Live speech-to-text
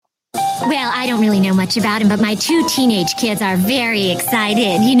Well, I don't really know much about him, but my 2 teenage kids are very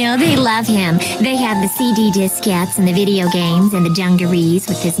excited. You know, they love him. They have the CD diskettes and the video games and the dungarees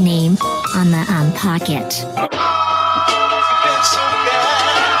with his name on the pocket.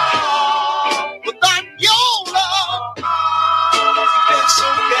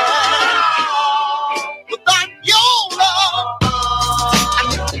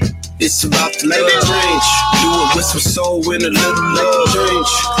 It's about to make a change. Do it with some soul and a little love change.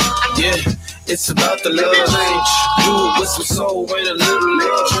 Yeah, it's about to make a change. Do it with some soul and a little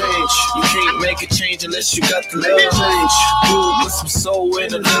love change. You can't make a change unless you got the love change. Do it with some soul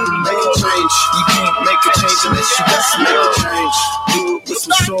and a little love change. You can't make a change unless you got some love change. Do it with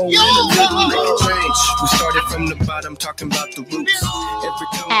some soul and a little love change. We started from the bottom, talking about the roots. Every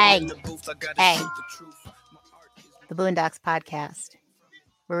time I'm in the booth, I gotta shoot the truth. The Boondocks Podcast.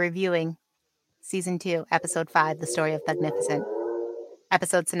 We're reviewing Season 2, Episode 5, The Story of Thugnificent.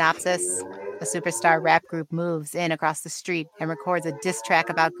 Episode synopsis: a superstar rap group moves in across the street and records a diss track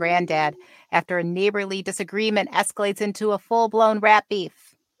about Granddad after a neighborly disagreement escalates into a full-blown rap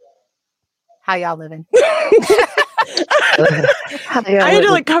beef. How y'all living? I had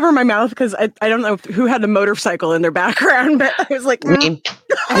to cover my mouth because I don't know who had the motorcycle in their background, but I was like, me,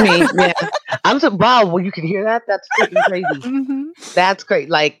 yeah. I'm so wow. Well, you can hear that. That's freaking crazy. Mm-hmm. That's great.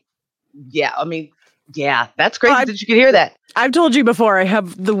 Like, yeah. I mean, yeah. That's crazy that you can hear that. I've told you before. I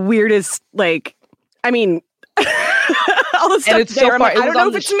have the weirdest, all the stuff and it's there. so far. I don't know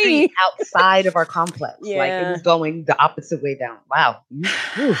if it's me. Outside of our complex, yeah. Like it was going the opposite way down. Wow.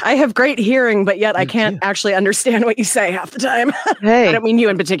 I have great hearing, but yet I can't actually understand what you say half the time. Hey, I don't mean you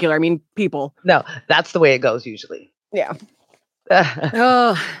in particular. I mean people. No, that's the way it goes usually. Yeah.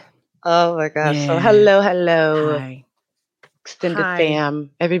 Oh my gosh. Yeah. So hello. Hi. Extended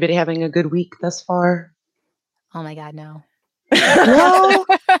fam. Everybody having a good week thus far? Oh my God, no. No.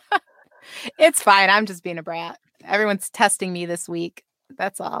 It's fine. I'm just being a brat. Everyone's testing me this week.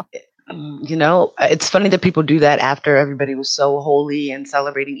 That's all. You know, it's funny that people do that after everybody was so holy and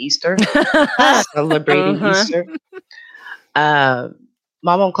celebrating Easter. Easter. My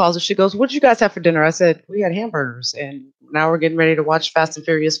mom calls and she goes, "What did you guys have for dinner?" I said, "We had hamburgers, and now we're getting ready to watch Fast and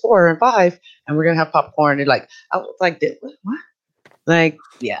Furious 4 and 5, and we're gonna have popcorn." And I was like, "What?" Like,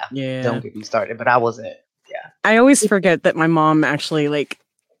 yeah. Don't get me started. But I wasn't. Yeah. I always forget that my mom actually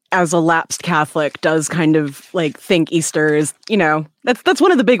as a lapsed Catholic, does kind of think Easter is, that's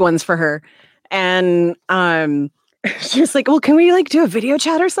one of the big ones for her. And she was like, "Well, can we do a video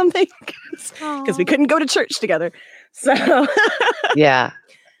chat or something?" Because we couldn't go to church together. So yeah.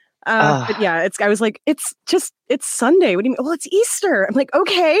 But yeah, I was like, it's Sunday. What do you mean? Well, it's Easter. I'm like,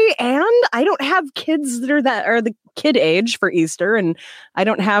 okay. And I don't have kids that are the kid age for Easter. And I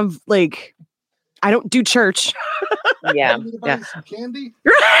don't have I don't do church. Yeah. Some candy?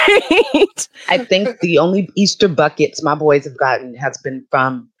 Right. I think the only Easter buckets my boys have gotten has been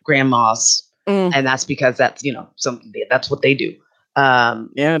from grandma's. And that's because that's, that's what they do.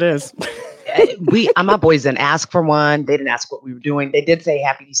 Yeah, it is. My boys didn't ask for one. They didn't ask what we were doing. They did say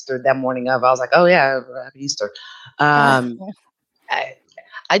Happy Easter that morning of. I was like, oh yeah, Happy Easter.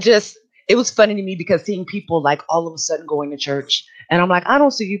 It was funny to me because seeing people all of a sudden going to church, and I'm like, I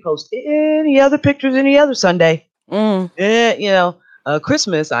don't see you post any other pictures any other Sunday. Christmas,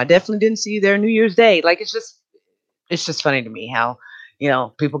 I definitely didn't see you there. New Year's Day, it's just funny to me how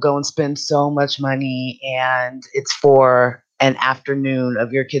people go and spend so much money, and it's for an afternoon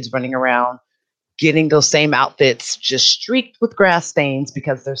of your kids running around getting those same outfits just streaked with grass stains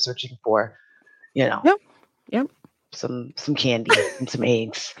because they're searching for, Yep. some candy and some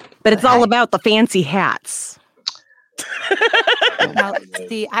eggs. But it's all about the fancy hats. Now,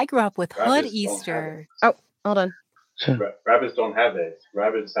 see, I grew up with Hood Easter. Oh, hold on. Rabbits don't have eggs.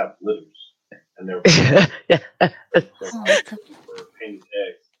 Rabbits have litters. And they're Yeah. painted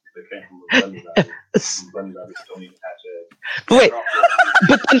eggs. They came from a bunny rabbit. Bunny rabbits don't even hatch eggs. Wait,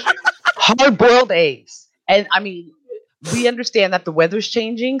 but hard-boiled eggs. And I mean, we understand that the weather's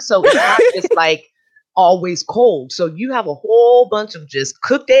changing, so it's not just always cold. So you have a whole bunch of just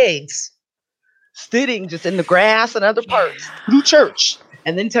cooked eggs sitting just in the grass and other parts through church,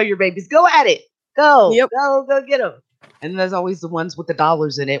 and then tell your babies, go at it, go get them. And there's always the ones with the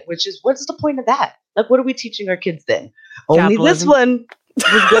dollars in it, which is, what's the point of that? What are we teaching our kids then? Only this one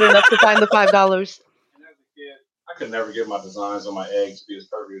was good enough to find the $5. And as a kid, I could never get my designs on my eggs to be as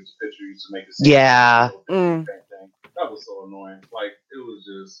perfect as the picture used to make it. Yeah. Thing. That was so annoying. It was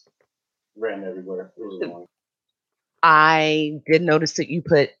just ran everywhere. It was annoying. I did notice that you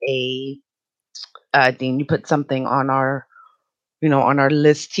put Dean, you put something on our, on our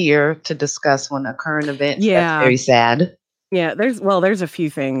list here to discuss when a current event. Yeah. That's very sad. Yeah, there's a few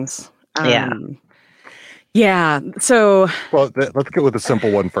things. Yeah. Yeah. So, Well, let's get with the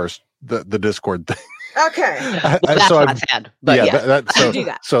simple one first. The Discord thing. okay. Well, that's not sad, but yeah. Do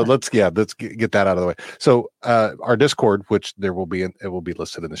that. So let's get that out of the way. So our Discord, which it will be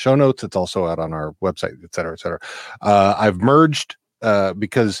listed in the show notes. It's also out on our website, et cetera, et cetera. I've merged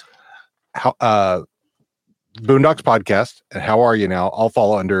because Boondocks podcast and How Are You Now all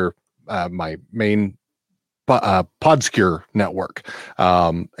fall under my main Podscure network.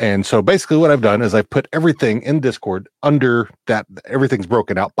 And so basically what I've done is I've put everything in Discord under that. Everything's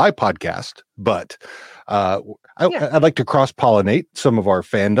broken out by podcast, but I'd like to cross-pollinate some of our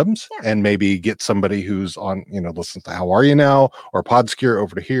fandoms and maybe get somebody who's on, listen to How Are You Now or Podscure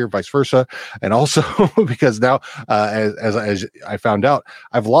over to here, vice versa. And also because now, as I found out,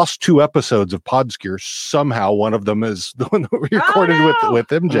 I've lost 2 episodes of Podscure. Somehow one of them is the one that we recorded with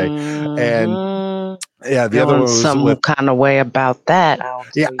MJ. And yeah, the other one was some kind of way about that. Well,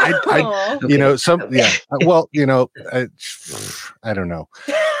 I don't know.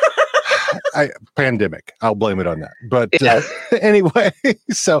 Pandemic. I'll blame it on that. But anyway,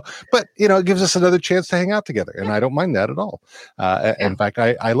 but it gives us another chance to hang out together, and I don't mind that at all. In fact,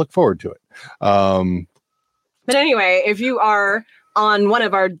 I look forward to it. But anyway, if you are on one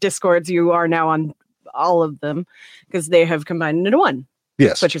of our Discords, you are now on all of them because they have combined into one. Yes.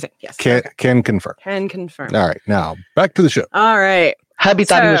 That's what you're saying. Yes. Can confirm. Can confirm. All right. Now back to the show. All right. Hubby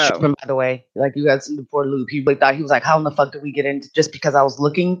thought he was tripping, by the way. Like, you guys before loop. He really thought, he was like, how in the fuck did we get into, just because I was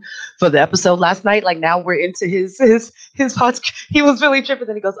looking for the episode last night? Like, now we're into his podcast. He was really tripping.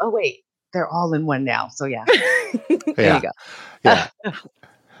 Then he goes, oh wait, they're all in one now. So yeah. There you go. Yeah.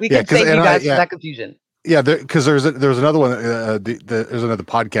 We can save you guys from that confusion. Yeah, because there's another one. There's another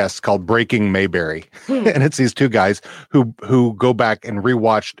podcast called Breaking Mayberry, and it's these 2 guys who go back and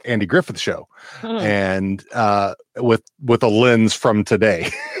rewatched Andy Griffith's show, and with a lens from today.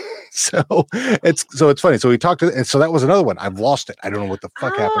 So it's funny. So we talked and so that was another one. I've lost it. I don't know what the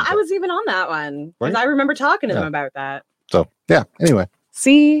fuck happened. I was even on that one because I remember talking to them about that. So yeah. Anyway,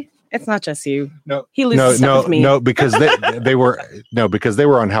 see. It's not just you. No, he loses stuff with me. No, because they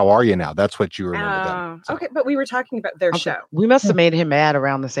were on How Are You Now? That's what you remember. Them, so. Okay, but we were talking about their show. We must have made him mad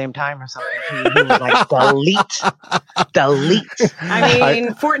around the same time or something. He was like, delete. I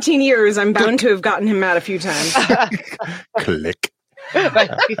mean, 14 years. I'm bound to have gotten him mad a few times. Click. All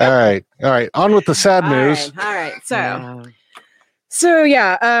right. On with the sad news. All right. So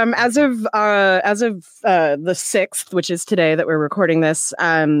yeah, as of the 6th, which is today that we're recording this,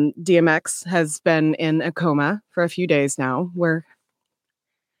 DMX has been in a coma for a few days now. Where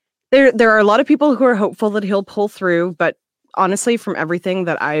there are a lot of people who are hopeful that he'll pull through, but honestly, from everything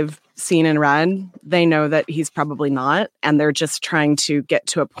that I've seen and read, they know that he's probably not, and they're just trying to get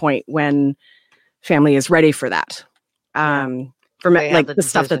to a point when family is ready for that. From like the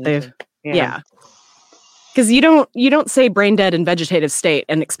stuff that they've because you don't say brain dead in vegetative state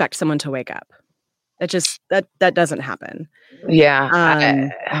and expect someone to wake up. That doesn't happen.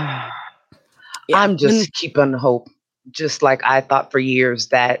 I'm just keeping hope. Just like I thought for years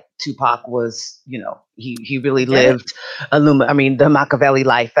that Tupac was, he really lived the Machiavelli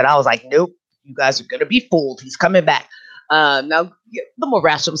life. And I was like, nope, you guys are going to be fooled. He's coming back. Now, the more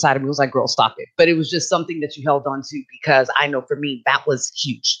rational side of me was like, girl, stop it. But it was just something that you held on to because I know for me, that was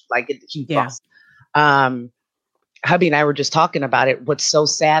huge. Like, huge loss. Hubby and I were just talking about it. What's so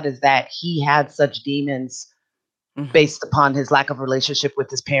sad is that he had such demons based upon his lack of relationship with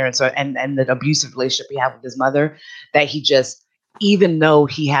his parents and the abusive relationship he had with his mother, that he just, even though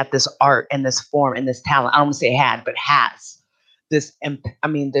he had this art and this form and this talent, I don't want to say had, but has this,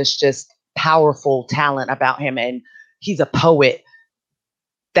 this just powerful talent about him. And he's a poet.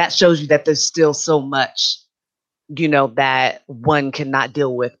 That shows you that there's still so much, that one cannot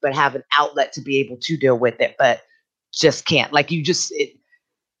deal with, but have an outlet to be able to deal with it, but just can't. Like,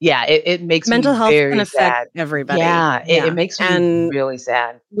 it makes mental me health very can affect sad. Everybody. It makes me really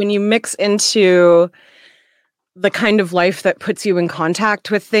sad. When you mix into the kind of life that puts you in contact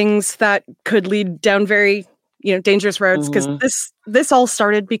with things that could lead down very, dangerous roads, because this all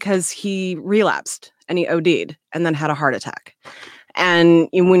started because he relapsed and he OD'd and then had a heart attack. And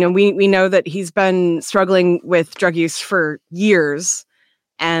we know that he's been struggling with drug use for years,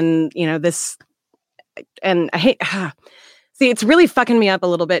 and this, and I hate. See, it's really fucking me up a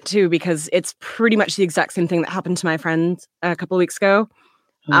little bit too, because it's pretty much the exact same thing that happened to my friend a couple of weeks ago.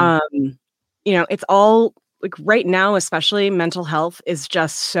 It's all like right now, especially mental health is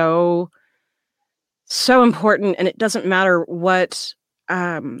just so important, and it doesn't matter what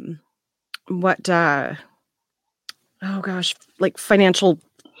financial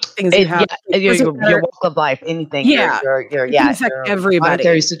things you have. Your walk of life, anything. Yeah, it can affect your everybody.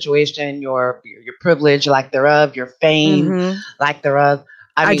 monetary situation, your privilege, lack thereof, your fame, lack thereof.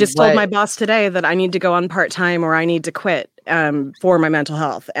 I just told my boss today that I need to go on part-time or I need to quit for my mental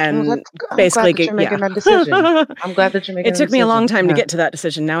health. And basically, you're making that decision. I'm glad that you're making. It took me a long time to get to that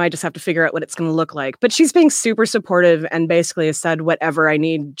decision. Now I just have to figure out what it's going to look like. But she's being super supportive and basically has said whatever I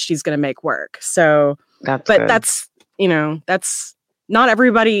need, she's going to make work. So, that's not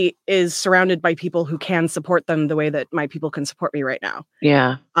everybody is surrounded by people who can support them the way that my people can support me right now.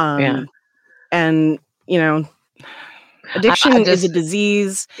 Yeah. And addiction is a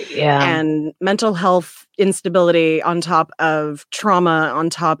disease, and mental health instability on top of trauma, on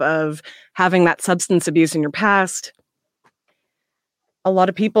top of having that substance abuse in your past. A lot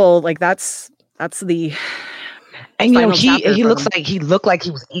of people that's the and he looked like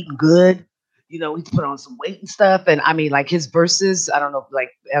he was eating good. He's put on some weight and stuff. And I mean, like his verses, I don't know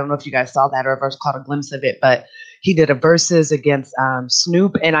if you guys saw that or ever caught a glimpse of it, but he did a verses against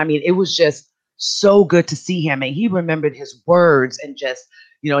Snoop. And I mean, it was just so good to see him. And he remembered his words and just,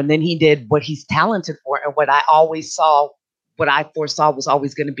 and then he did what he's talented for. And what I foresaw was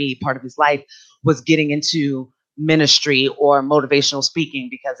always going to be part of his life was getting into ministry or motivational speaking.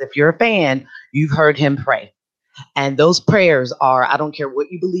 Because if you're a fan, you've heard him pray. And those prayers are, I don't care what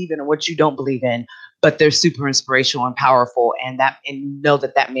you believe in or what you don't believe in, but they're super inspirational and powerful. And you know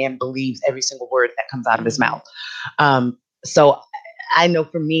that man believes every single word that comes out of his mouth. So I know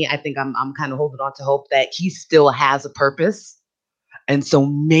for me, I think I'm kind of holding on to hope that he still has a purpose. And so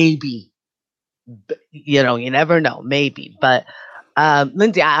maybe, you never know, maybe. But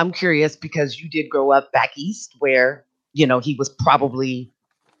Lindsay, I'm curious because you did grow up back east where, he was probably,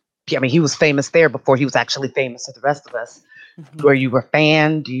 he was famous there before he was actually famous to the rest of us. Mm-hmm. Were you a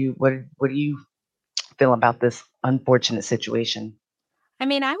fan? What do you feel about this unfortunate situation? I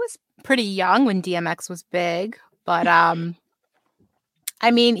mean, I was pretty young when DMX was big, but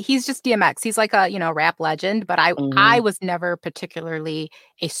he's just DMX. He's like a, rap legend, but I was never particularly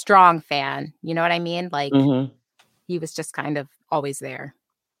a strong fan. You know what I mean? Like he was just kind of always there.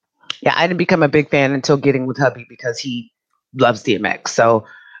 Yeah, I didn't become a big fan until getting with hubby because he loves DMX. So,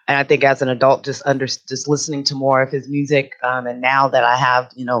 and I think as an adult, just listening to more of his music, and now that I have,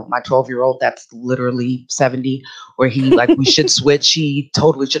 my 12-year-old that's literally 70, where he we should switch. He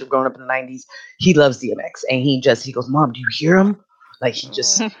totally should have grown up in the 90s. He loves DMX, and he goes, "Mom, do you hear him? Like he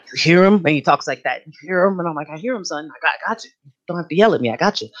just you hear him?" And he talks like that. You hear him? And I'm like, "I hear him, son. I got you. Don't have to yell at me. I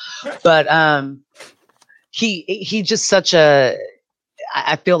got you." But he just such a.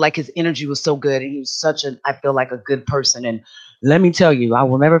 I feel like his energy was so good, and he was I feel like a good person. And let me tell you, I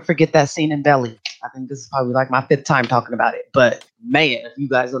will never forget that scene in Belly. I think this is probably like my 5th time talking about it. But man, if you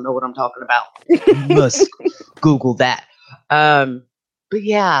guys don't know what I'm talking about, you must Google that. But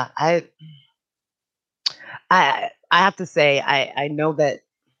yeah, I have to say, I know that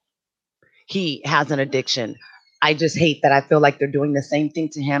he has an addiction. I just hate that I feel like they're doing the same thing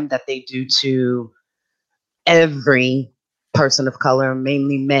to him that they do to every person of color,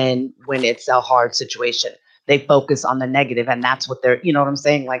 mainly men, when it's a hard situation. They focus on the negative, and that's what they're, you know what I'm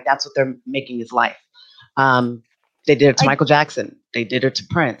saying? Like, that's what they're making his life. They did it to Michael Jackson. They did it to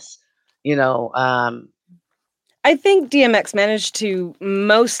Prince. I think DMX managed to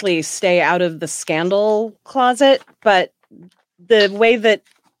mostly stay out of the scandal closet, but the way that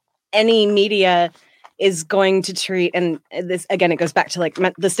any media is going to treat, and this again, it goes back to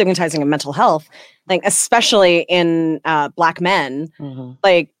the stigmatizing of mental health, especially in Black men,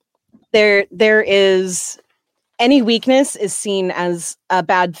 there is any weakness is seen as a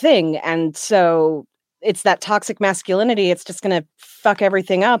bad thing, and so it's that toxic masculinity. It's just going to fuck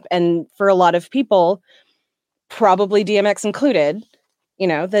everything up, and for a lot of people, probably DMX included,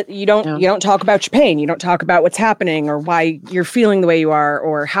 that you don't talk about your pain, you don't talk about what's happening or why you're feeling the way you are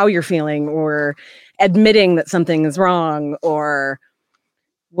or how you're feeling or admitting that something is wrong or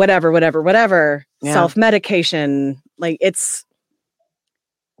whatever, self-medication.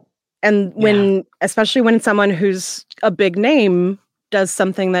 Especially when someone who's a big name does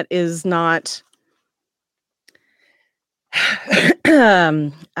something that is not, how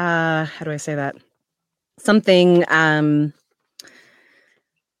do I say that? Something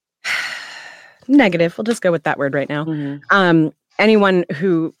negative. We'll just go with that word right now. Anyone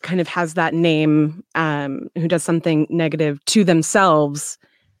who kind of has that name, who does something negative to themselves,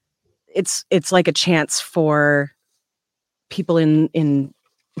 it's like a chance for people in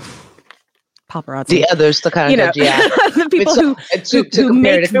paparazzi. The others, the kind of the people who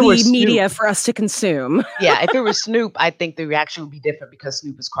make the media for us to consume. Yeah, if it was Snoop, I think the reaction would be different because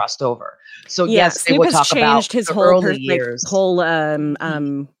Snoop has crossed over. So yes, they will talk about his the whole early years. We call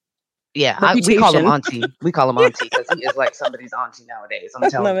him auntie. We call him auntie because he is like somebody's auntie nowadays. I'm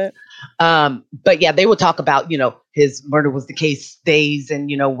telling you. But yeah, they will talk about, his Murder Was the Case days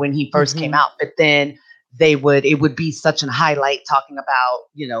and, when he first came out. But then it would be such a highlight talking about,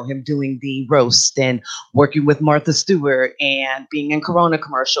 him doing the roast and working with Martha Stewart and being in Corona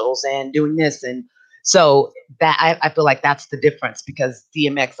commercials and doing this. And so that I feel like that's the difference because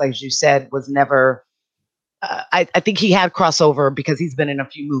DMX, like you said, was never. I think he had crossover because he's been in a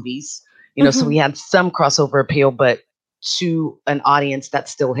few movies, so he had some crossover appeal, but to an audience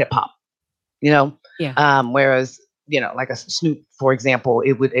that's still hip hop, whereas, like a Snoop, for example,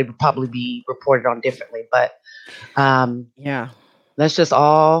 it would probably be reported on differently, but that's just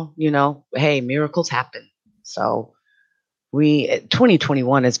all, hey, miracles happen. So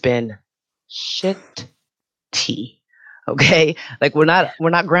 2021 has been shit tea. Okay. Like we're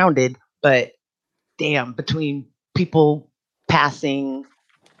not grounded, but damn, between people passing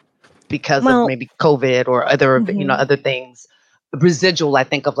because of maybe COVID or other, other things, residual, I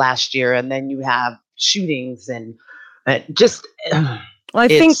think, of last year. And then you have shootings and just. I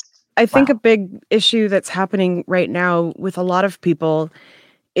think a big issue that's happening right now with a lot of people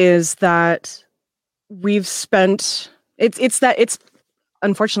is that we've spent, it's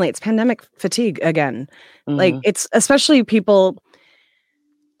unfortunately, it's pandemic fatigue again. Like it's especially people.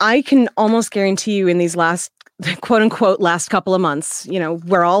 I can almost guarantee you in these last, quote unquote, last couple of months,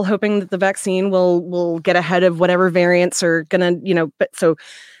 we're all hoping that the vaccine will get ahead of whatever variants are going to, but so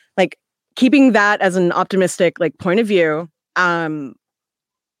like keeping that as an optimistic point of view,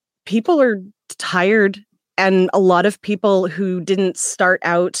 people are tired, and a lot of people who didn't start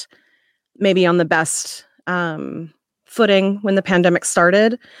out maybe on the best footing when the pandemic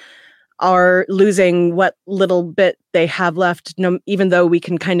started are losing what little bit they have left, even though we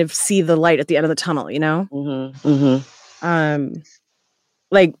can kind of see the light at the end of the tunnel, I'm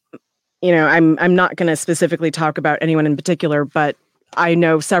not going to specifically talk about anyone in particular, but I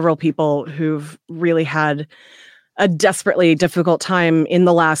know several people who've really had a desperately difficult time in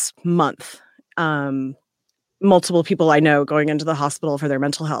the last month. Multiple people I know going into the hospital for their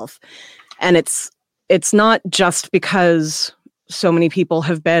mental health. And it's not just because so many people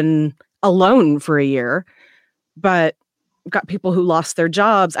have been alone for a year, but got people who lost their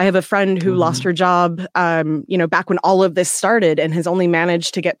jobs. I have a friend who lost her job, back when all of this started, and has only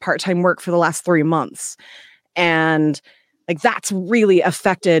managed to get part-time work for the last 3 months. And that's really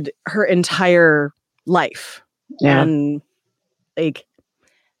affected her entire life. Yeah. And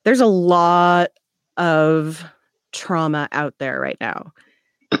there's a lot of trauma out there right now.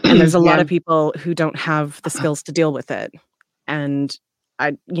 And there's a lot of people who don't have the skills to deal with it. And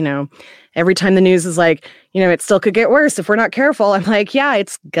every time the news is it still could get worse if we're not careful. I'm like, yeah,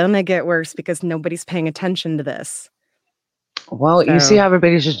 it's gonna get worse because nobody's paying attention to this. Well, you see how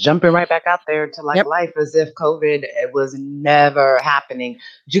everybody's just jumping right back out there to life as if COVID was never happening.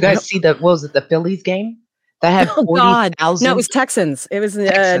 Did you guys see the Phillies game that had 40,000? No, it was Texans. It was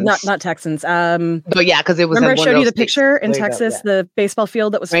not Texans. But yeah, because it was. Remember I showed you the picture in Texas, the baseball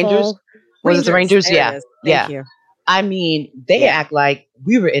field that was Rangers? Full. Was it the Rangers? Yeah. Thank you. I mean, they act like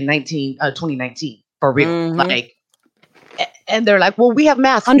we were in 2019 for real. And they're like, well, we have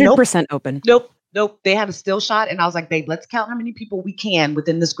masks. 100% open. Nope. They had a still shot. And I was like, babe, let's count how many people we can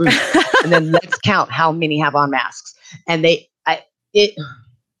within this group. And then let's count how many have on masks. And Yep.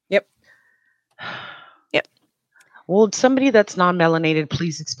 Well, somebody that's non-melanated,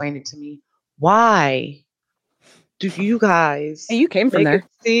 please explain it to me. Why do you guys you came from there. It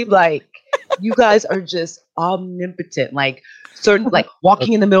seem like you guys are just omnipotent,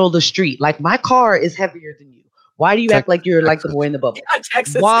 walking in the middle of the street. Like my car is heavier than you. Why do you act like you're like the boy in the bubble?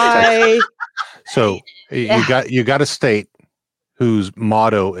 Texas. Why? So you got a state whose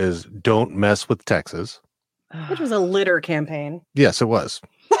motto is "Don't mess with Texas," which was a litter campaign. Yes, it was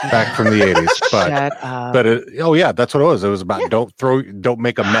back from the 80s. But that's what it was. It was about don't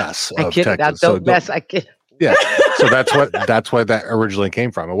make a mess of Texas. I kid. Yeah, so that's why that originally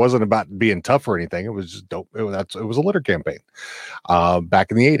came from. It wasn't about being tough or anything. It was just dope. It was a litter campaign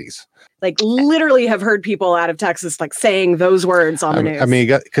back in the 80s. Literally have heard people out of Texas saying those words on the news. I mean,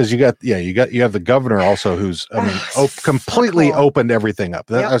 you have the governor also who's completely opened everything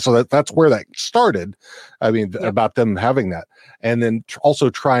up. So that's where that started. I mean, about them having that, and then also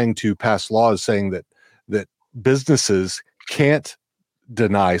trying to pass laws saying that businesses can't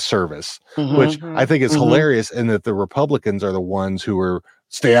deny service, which I think is hilarious, and that the Republicans are the ones who are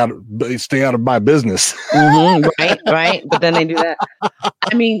stay out of my business. Right. But then they do that.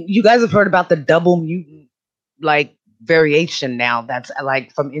 I mean, you guys have heard about the double mutant like variation now that's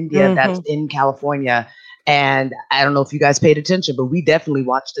like from India that's in California. And I don't know if you guys paid attention, but we definitely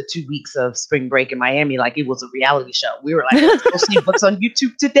watched the 2 weeks of spring break in Miami like it was a reality show. We were like, let's go see what's on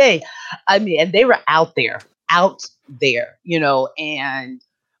YouTube today. I mean, and they were out there, you know, and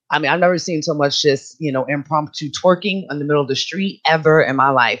I mean, I've never seen so much just, you know, impromptu twerking in the middle of the street ever in my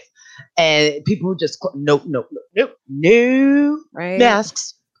life. And people were just, no Right.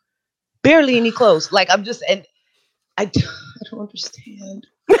 masks, barely any clothes. Like I'm just, and I don't understand.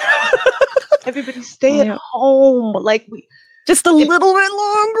 Everybody stay at home. Like just a little bit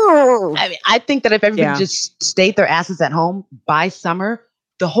longer. I mean, I think that if everybody just stayed their asses at home by summer,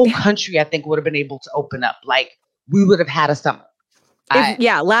 the whole country, I think, would have been able to open up. Like we would have had a summer.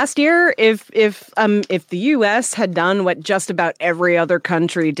 Last year, if the U.S. had done what just about every other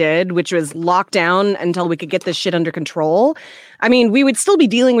country did, which was lock down until we could get this shit under control, I mean, we would still be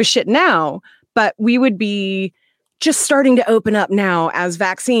dealing with shit now, but we would be just starting to open up now as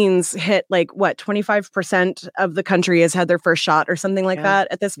vaccines hit 25% of the country has had their first shot or something like that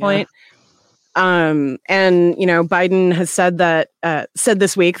at this point. And, you know, Biden has said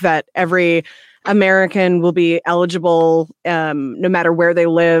this week that every American will be eligible no matter where they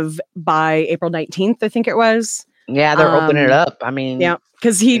live by April 19th, I think it was. Yeah, they're opening it up. I mean,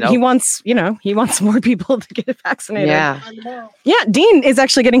 because he wants more people to get vaccinated. Yeah, Dean is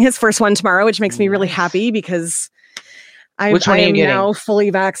actually getting his first one tomorrow, which makes me really happy because I am now fully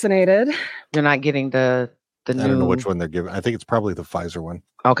vaccinated. You're not getting the I don't know which one they're giving. I think it's probably the Pfizer one.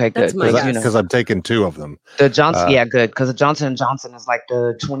 Okay, good. Because I'm taking 2 of them. The Johnson, good. Because the Johnson & Johnson is like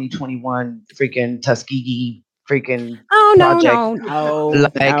the 2021 freaking Tuskegee freaking project.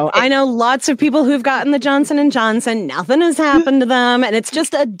 No. I know lots of people who've gotten the Johnson & Johnson. Nothing has happened to them. And it's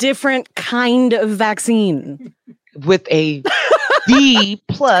just a different kind of vaccine. With a B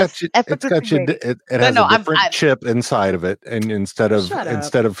plus efficacy. It has a different chip inside of it, and instead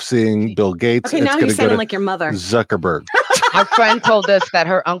of seeing Bill Gates, now you're sounding like your mother, Zuckerberg. Our friend told us that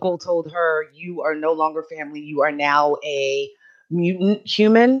her uncle told her, "You are no longer family. You are now a mutant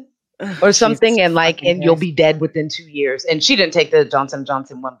human." Or something, and you'll be dead within 2 years. And she didn't take the Johnson &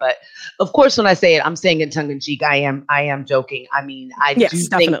 Johnson one, but of course, when I say it, I'm saying it tongue in cheek. I am joking. I mean, I do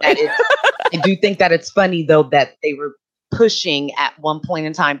think that it's funny though that they were pushing at one point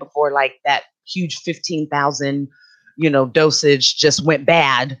in time before that huge 15,000, dosage just went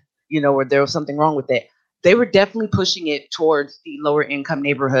bad, or there was something wrong with it. They were definitely pushing it towards the lower income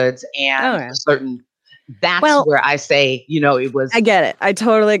neighborhoods and certain. That's where I say, it was. I get it. I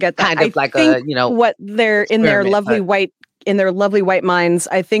totally get that. Kind of what they're in their lovely white minds.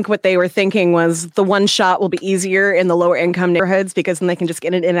 I think what they were thinking was the one shot will be easier in the lower income neighborhoods because then they can just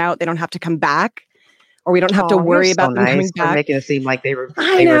get it in and out. They don't have to come back, or we don't have to worry about them coming back. Making it seem like they were.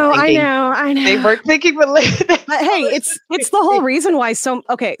 I know. They weren't thinking, but hey, it's the whole reason why so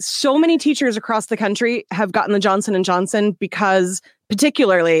many teachers across the country have gotten the Johnson & Johnson because.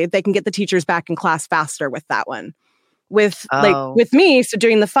 Particularly, they can get the teachers back in class faster with that one. With me, so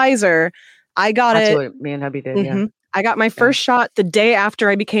doing the Pfizer, I got That's it. What me and hubby did. Yeah, I got my first shot the day after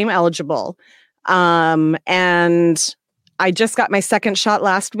I became eligible, and I just got my second shot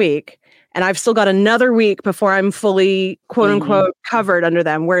last week, and I've still got another week before I'm fully quote unquote covered under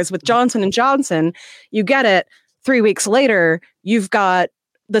them. Whereas with Johnson & Johnson, you get it 3 weeks later, you've got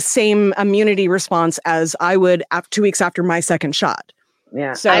the same immunity response as I would 2 weeks after my second shot.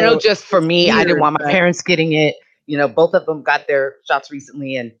 Yeah, so I know just for me, I didn't want my parents getting it. Both of them got their shots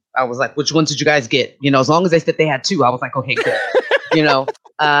recently, and I was like, which ones did you guys get? As long as they said they had 2, I was like, okay, good.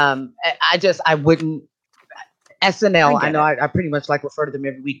 I wouldn't. SNL, I know I pretty much refer to them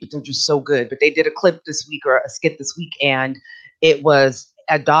every week, but they're just so good. But they did a clip this week or a skit this week, and it was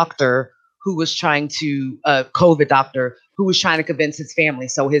a doctor who was trying to, COVID doctor, who was trying to convince his family.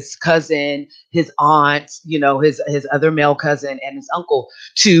 So his cousin, his aunt, his other male cousin and his uncle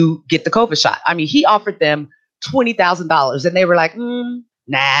to get the COVID shot. I mean, he offered them $20,000 and they were like,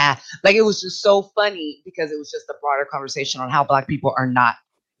 nah. It was just so funny because it was just a broader conversation on how Black people are not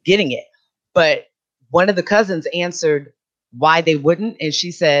getting it. But one of the cousins answered why they wouldn't. And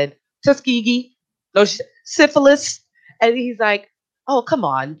she said, Tuskegee, no, she said, syphilis. And he's like, oh, come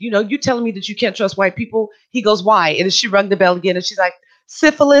on. You're telling me that you can't trust white people. He goes, why? And then she rung the bell again and she's like,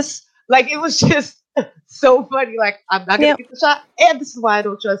 syphilis. It was just so funny. I'm not going to get the shot. And this is why I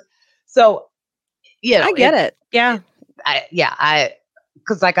don't trust. So, I get it. Yeah.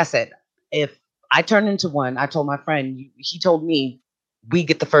 Because like I said, if I turn into one, I told my friend, he told me we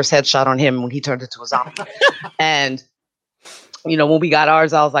get the first headshot on him when he turned into a zombie. And when we got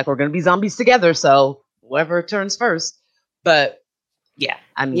ours, I was like, we're going to be zombies together. So whoever turns first. But yeah,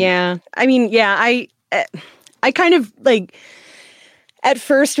 I mean, I kind of like at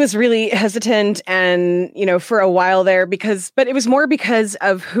first was really hesitant and, for a while there but it was more because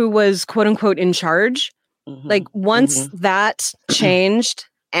of who was quote unquote in charge. Like once that changed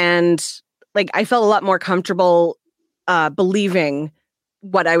and like I felt a lot more comfortable believing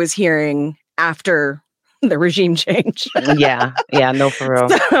what I was hearing after the regime change. yeah, no, for real.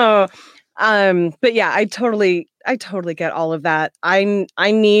 So, but yeah, I totally get all of that. I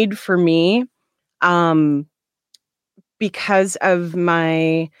need for me, because of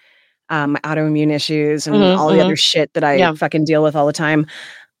my autoimmune issues and all the other shit that I fucking deal with all the time.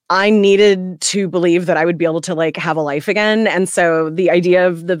 I needed to believe that I would be able to like have a life again. And so the idea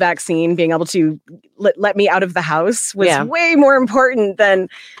of the vaccine being able to let me out of the house was way more important than,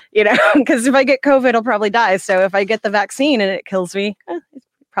 because if I get COVID, I'll probably die. So if I get the vaccine and it kills me, it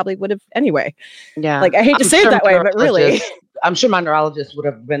probably would have anyway. Yeah. Like I hate to say it that way, but really. I'm sure my neurologist would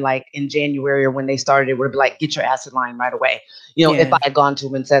have been like in January or when they started, it would have been like, get your acid line right away. If I had gone to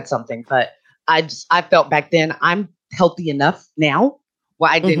him and said something, but I felt back then I'm healthy enough now.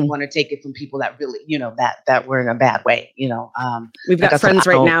 Well, I didn't want to take it from people that really, that were in a bad way, We've got friends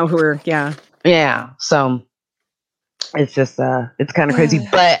right now who are, Yeah. So it's just, it's kind of crazy.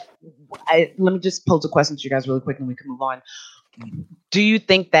 But let me just pose a question to you guys really quick and we can move on. Do you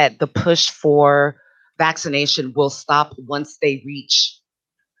think that the push for vaccination will stop once they reach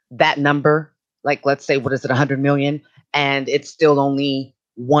that number? Like, let's say, what is it, 100 million? And it's still only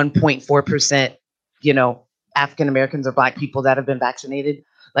 1.4%, African Americans or Black people that have been vaccinated.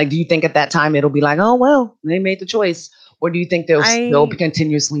 Like, do you think at that time it'll be like, oh, well, they made the choice? Or do you think there'll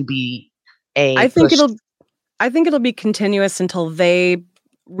continuously be I think it'll be continuous until they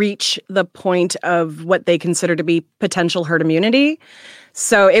reach the point of what they consider to be potential herd immunity.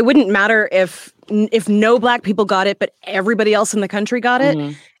 So it wouldn't matter if no Black people got it, but everybody else in the country got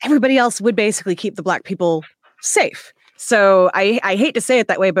it. Everybody else would basically keep the Black people safe. So I hate to say it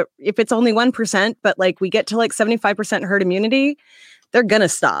that way, but if it's only 1%, but like we get to like 75% herd immunity, they're going to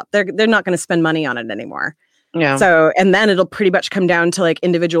stop. They're not going to spend money on it anymore. Yeah. So, and then it'll pretty much come down to like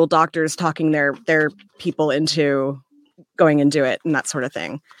individual doctors talking their people into going and do it and that sort of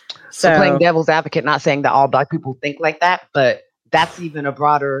thing. So playing devil's advocate, not saying that all Black people think like that, but that's even a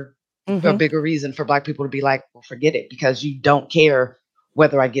broader, a bigger reason for Black people to be like, well, forget it because you don't care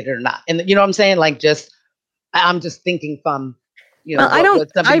whether I get it or not. And you know what I'm saying? Like I'm just thinking from, what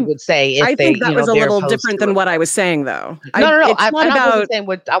somebody would say. If I think that was a little different than what I was saying, though. No. I wasn't saying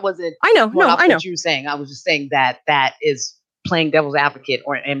what I wasn't. I know. I know what you were saying. I was just saying that is playing devil's advocate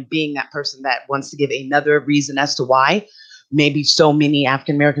and being that person that wants to give another reason as to why maybe so many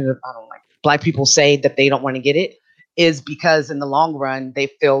African Americans, Black people say that they don't want to get it is because in the long run, they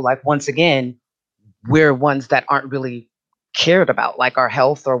feel like once again, we're ones that aren't really cared about like our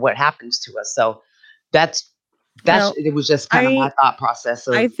health or what happens to us. So it was just kind of my thought process.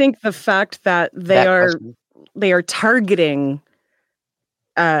 I think the fact that they are targeting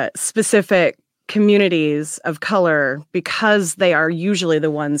specific communities of color because they are usually the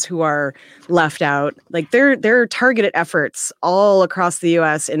ones who are left out. Like there are targeted efforts all across the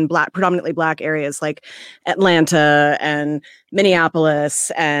U.S. in predominantly Black areas like Atlanta and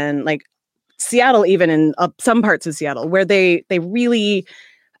Minneapolis and like Seattle, even in some parts of Seattle, where they really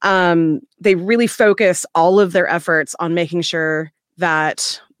focus all of their efforts on making sure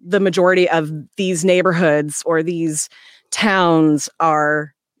that the majority of these neighborhoods or these towns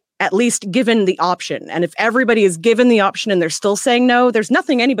are at least given the option. And if everybody is given the option and they're still saying no, there's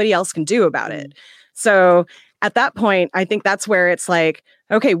nothing anybody else can do about it. So at that point, I think that's where it's like,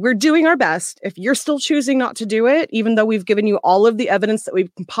 okay, we're doing our best. If you're still choosing not to do it, even though we've given you all of the evidence that we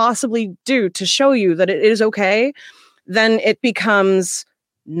can possibly do to show you that it is okay, then it becomes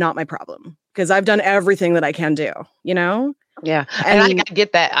not my problem because I've done everything that I can do, Yeah. And I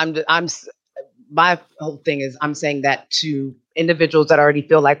get that. My whole thing is I'm saying that to individuals that already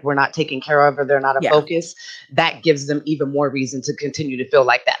feel like we're not taken care of or they're not a focus, that gives them even more reason to continue to feel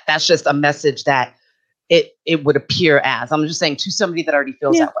like that. That's just a message that it would appear as. I'm just saying to somebody that already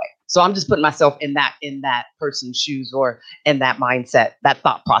feels that way. So I'm just putting myself in that person's shoes or in that mindset, that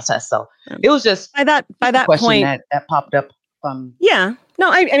thought process. So it was just by that point that popped up. No,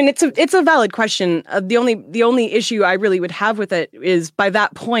 I mean it's a valid question. The only issue I really would have with it is by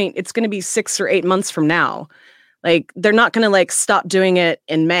that point it's going to be 6 or 8 months from now. Like they're not going to like stop doing it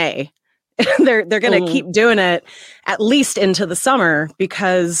in May. they're going to keep doing it at least into the summer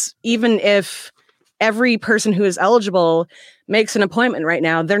because even if every person who is eligible makes an appointment right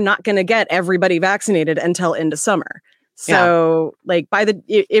now, they're not going to get everybody vaccinated until into summer. So like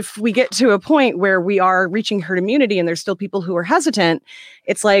if we get to a point where we are reaching herd immunity and there's still people who are hesitant,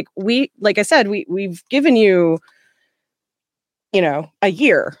 it's like like I said, we've given you, a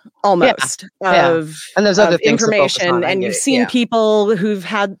year almost of and there's other things information, and you've seen people who've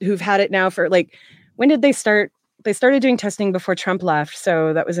had it now for like, when did they start? They started doing testing before Trump left.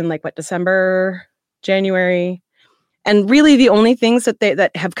 So that was in like December, January. And really, the only things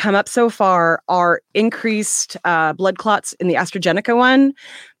that have come up so far are increased blood clots in the AstraZeneca one,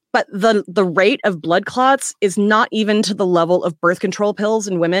 but the rate of blood clots is not even to the level of birth control pills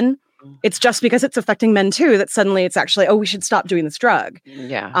in women. It's just because it's affecting men too that suddenly it's actually, we should stop doing this drug,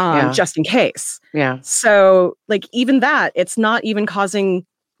 just in case. Yeah. So like even that, it's not even causing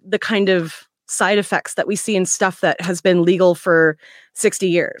the kind of side effects that we see in stuff that has been legal for 60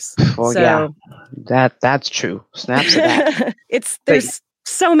 years. Well, that's true. Snaps of that. There's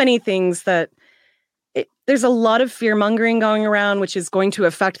so many things that there's a lot of fear mongering going around, which is going to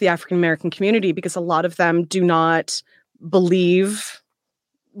affect the African American community because a lot of them do not believe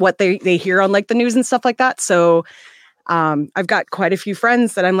what they hear on like the news and stuff like that. So I've got quite a few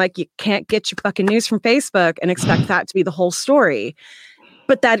friends that I'm like, you can't get your fucking news from Facebook and expect that to be the whole story.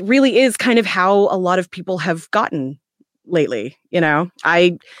 But that really is kind of how a lot of people have gotten lately.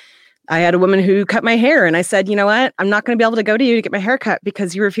 I had a woman who cut my hair and I said, you know what? I'm not going to be able to go to you to get my hair cut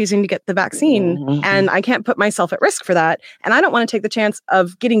because you're refusing to get the vaccine. Mm-hmm. And I can't put myself at risk for that. And I don't want to take the chance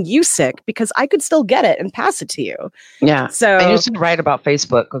of getting you sick because I could still get it and pass it to you. Yeah. So I used to write about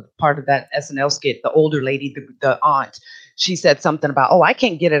Facebook. Part of that SNL skit, the older lady, the aunt, she said something about, I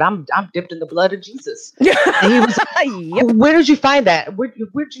can't get it. I'm dipped in the blood of Jesus. And he was like, where did you find that? Where'd you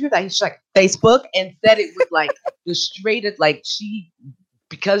hear that? He's like, Facebook, and said it was like the straightest, like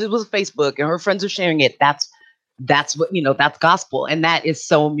because it was Facebook and her friends are sharing it. That's what, that's gospel. And that is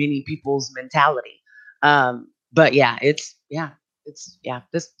so many people's mentality. But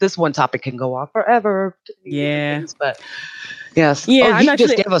this one topic can go on forever. Yeah. Things, but yes. Yeah. You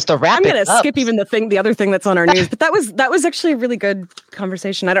just gave us the wrap. I'm going to skip even the other thing that's on our news, but that was actually a really good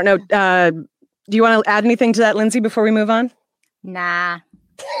conversation. I don't know. Do you want to add anything to that, Lindsay, before we move on? Nah.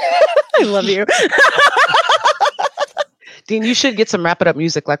 I love you. Dean, you should get some wrap it up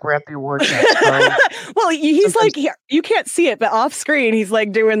music like we're at the awards. Well, he's like, you can't see it, but off screen, he's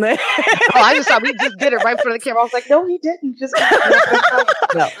like doing the. I just thought we just did it right in front of the camera. I was like, no, he didn't. Just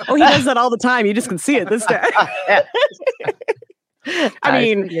no. Oh, he does that all the time. You just can see it this time. I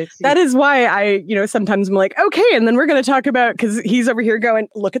mean, that is why I, sometimes I'm like, okay, and then we're going to talk about, because he's over here going,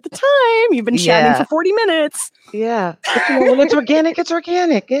 look at the time. You've been chatting for 40 minutes. Yeah. But, when it's organic, it's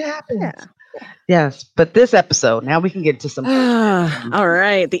organic. It happens. Yeah. Yes, but this episode, now we can get to some. All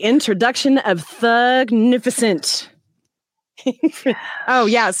right, the introduction of Thugnificent. Oh,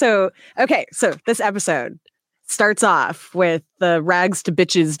 yeah. So this episode starts off with the Rags to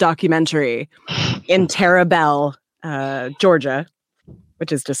Bitches documentary in Terra Bell, Georgia,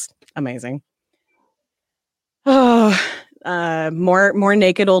 which is just amazing. Oh, more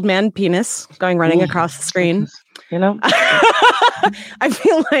naked old man penis running across the screen. I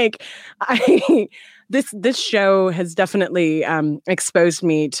feel like this show has definitely exposed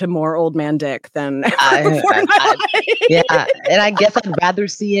me to more old man dick than ever before in my life. Yeah, and I guess I'd rather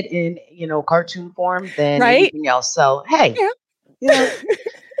see it in cartoon form than anything else. So hey,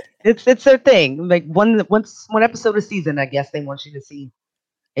 it's their thing. Like one episode a season, I guess they want you to see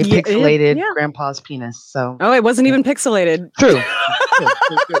a pixelated grandpa's penis. So it wasn't even pixelated. True.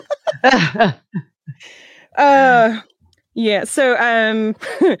 Yeah. So,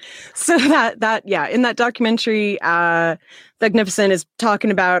 so that in that documentary, Thugnificent is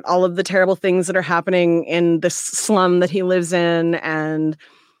talking about all of the terrible things that are happening in the slum that he lives in, and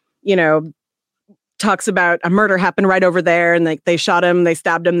talks about a murder happened right over there, and they shot him, they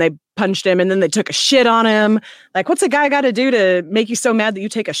stabbed him, they punched him, and then they took a shit on him. Like, what's a guy got to do to make you so mad that you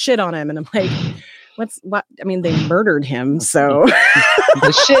take a shit on him? And I'm like, what? I mean, they murdered him, so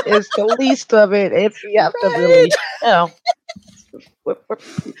the shit is the least of it. If you have to really,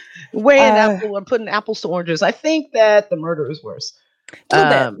 weighing apple and putting apples to oranges, I think that the murder is worse.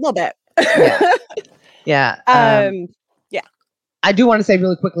 A little bit. Yeah. I do want to say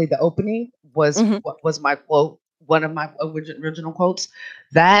really quickly, the opening was my quote, one of my original quotes.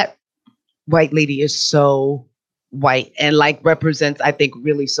 That white lady is so white and represents, I think,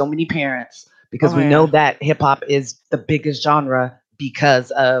 really so many parents. Because we know that hip hop is the biggest genre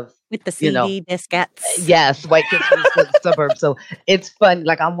because of with the CD diskettes. Yes, white kids from the suburbs. So it's fun.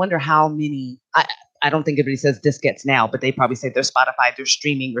 Like, I wonder how many. I don't think everybody says diskettes now, but they probably say they're Spotify, they're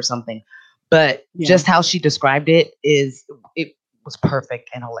streaming or something. But just how she described it was perfect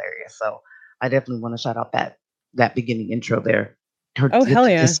and hilarious. So I definitely want to shout out that that beginning intro there. Oh, hell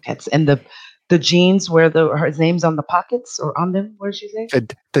yeah. Diskettes. And the jeans where her name's on the pockets or on them. What did she say?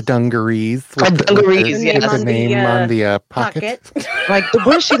 The dungarees. Dungarees, The yes. name on the pocket. Like,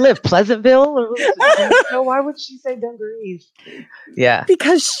 where does she live? Pleasantville? Or no, why would she say dungarees? Yeah.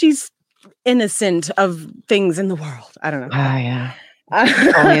 Because she's innocent of things in the world. I don't know. Ah, yeah.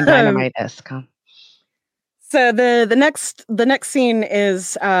 Only in Dynamite-esque, huh? So the next scene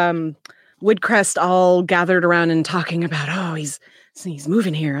is Woodcrest all gathered around and talking about, oh, he's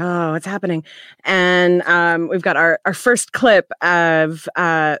moving here. Oh, what's happening? And we've got our first clip of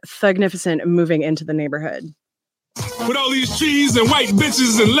Thugnificent moving into the neighborhood. With all these cheese and white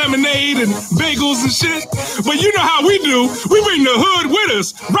bitches and lemonade and bagels and shit. But you know how we do. We bring the hood with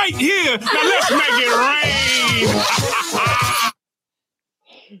us right here. Now let's make it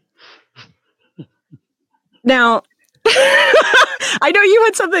rain. Now, I know you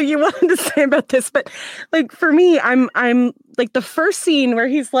had something you wanted to say about this, but like for me, I'm like the first scene where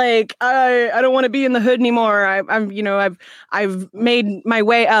he's like, I don't want to be in the hood anymore. I've made my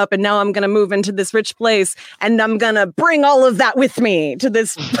way up, and now I'm gonna move into this rich place, and I'm gonna bring all of that with me to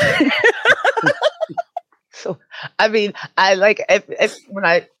this. So, I mean, I like if when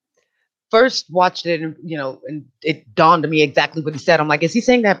I first watched it, and and it dawned on me exactly what he said. I'm like, is he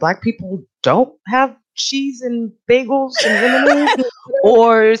saying that Black people don't have cheese and bagels and lemonade?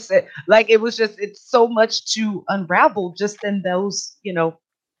 Or is it, like, it was just, it's so much to unravel just in those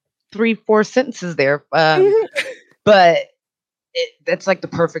 3-4 sentences there, but that's like the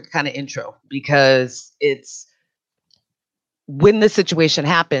perfect kind of intro, because it's when the situation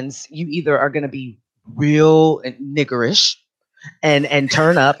happens, you either are going to be real niggerish and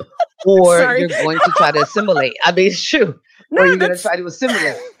turn up, or you're going to try to assimilate. I mean, it's true. Or you're going to try to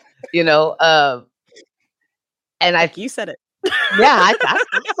assimilate, and you said it. Yeah, I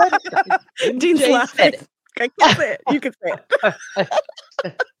said it. Dean's laughing. I can say it. You can say it.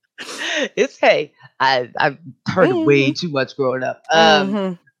 It's I've heard way too much growing up.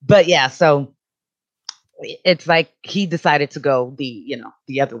 But yeah, so it's like he decided to go the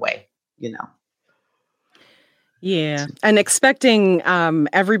other way, Yeah, and expecting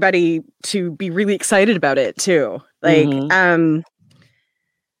everybody to be really excited about it too. Like,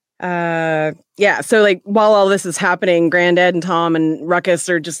 yeah. So like while all this is happening, Granddad and Tom and Ruckus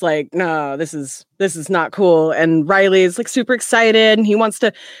are just like, no, this is not cool. And Riley is like super excited and he wants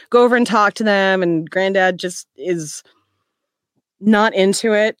to go over and talk to them. And Granddad just is not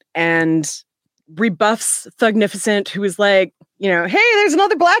into it and rebuffs Thugnificent, who is like, hey, there's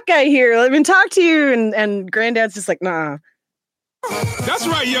another Black guy here. Let me talk to you. And Granddad's just like, nah. That's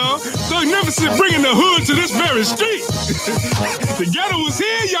right, y'all. Thugnificent bringing the hood to this very street. The ghetto was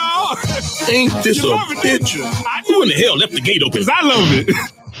here, y'all. Ain't this a picture? Who in the hell left the gate open? 'Cause I love it.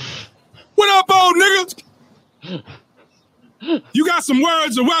 What up, old nigga? You got some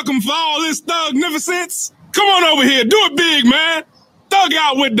words of welcome for all this thugnificence? Come on over here. Do it big, man. Thug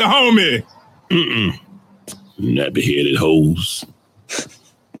out with the homie. Nappy-headed hoes.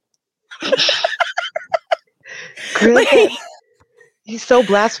 He's so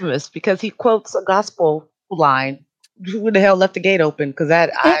blasphemous because he quotes a gospel line. Who the hell left the gate open? Because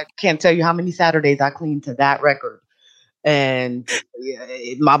I can't tell you how many Saturdays I cleaned to that record. And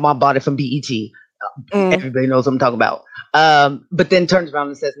my mom bought it from BET. Everybody knows what I'm talking about. But then turns around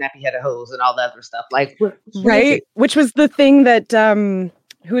and says nappy-headed hose and all that other stuff. Like, right? Which was the thing that,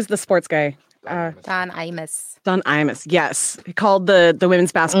 who is the sports guy? Don Imus. Don Imus, yes. He called the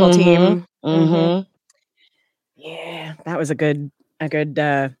women's basketball team. Yeah, that was that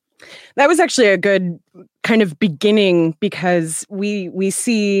was actually a good kind of beginning, because we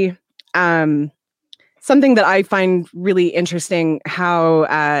see something that I find really interesting,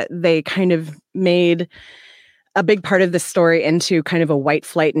 how they kind of made a big part of the story into kind of a white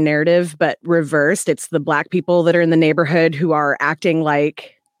flight narrative, but reversed. It's the Black people that are in the neighborhood who are acting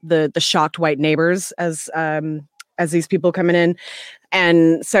like the shocked white neighbors as these people coming in.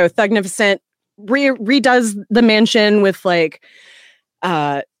 And so Thugnificent redoes the mansion with like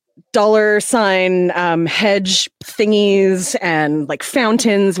dollar sign hedge thingies and like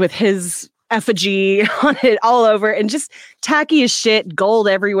fountains with his effigy on it all over, and just tacky as shit, gold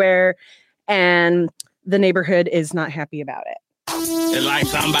everywhere. And the neighborhood is not happy about it. It's like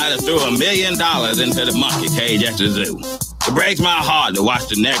somebody threw $1 million into the monkey cage at the zoo. It breaks my heart to watch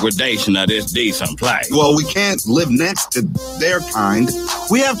the degradation of this decent place. Well, we can't live next to their kind.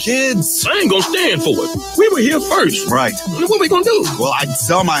 We have kids. I ain't gonna stand for it. We were here first. Right. What are we gonna do? Well, I'd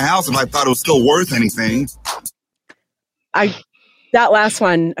sell my house if I thought it was still worth anything. That last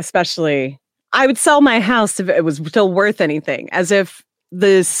one, especially, I would sell my house if it was still worth anything. As if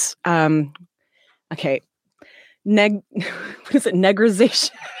this, okay. what is it?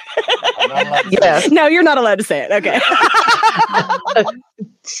 Negrization. Yes. No, you're not allowed to say it. Okay.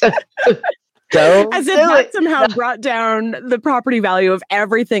 As if that somehow brought down the property value of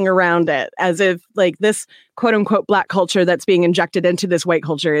everything around it. As if like this quote unquote black culture that's being injected into this white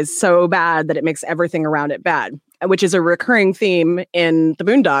culture is so bad that it makes everything around it bad, which is a recurring theme in the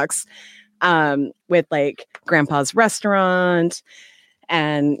Boondocks, with like Grandpa's restaurant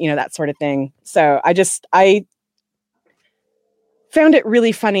and, you know, that sort of thing. So I found it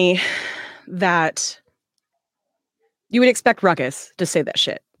really funny that you would expect Ruckus to say that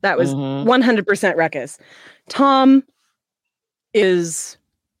shit. That was 100% Ruckus. Tom is,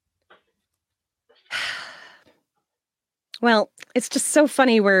 well, it's just so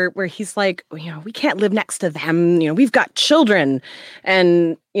funny where he's like, you know, we can't live next to them. You know, we've got children,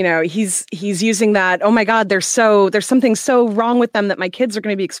 and you know, he's using that. Oh my God, there's something so wrong with them that my kids are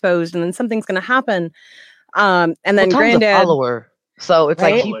going to be exposed, and then something's going to happen. And then Tom's Granddad, a follower. So it's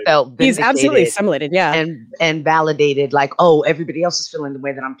like he felt he's absolutely assimilated, yeah, and validated, like, oh, everybody else is feeling the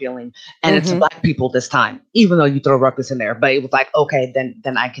way that I'm feeling, and it's black people this time, even though you throw Ruckus in there. But it was like, okay,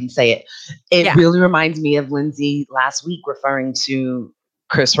 then I can say it. It really reminds me of Lindsay last week referring to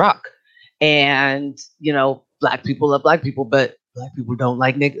Chris Rock, and you know, black people love black people, but black people don't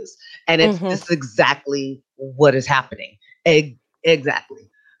like niggas, and it's exactly what is happening. Exactly.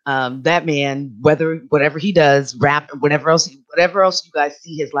 That man, whatever he does, rap, whatever else you guys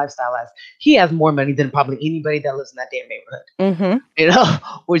see his lifestyle as, he has more money than probably anybody that lives in that damn neighborhood. You know,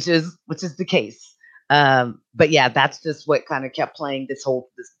 which is the case. But yeah, that's just what kind of kept playing this,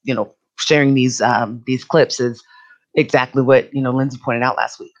 you know, sharing these clips is exactly what, you know, Lindsay pointed out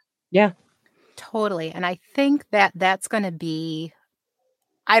last week. Yeah, totally. And I think that's going to be,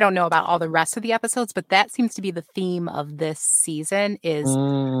 I don't know about all the rest of the episodes, but that seems to be the theme of this season is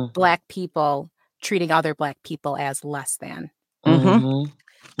black people treating other black people as less than.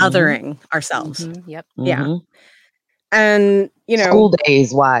 Othering ourselves. Yep. Yeah. And, you know, school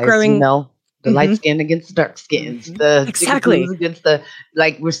days wise, you know, the light skin against the dark skins, the exactly against the,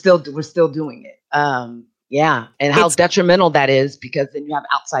 like, we're still doing it. Yeah. And how detrimental that is, because then you have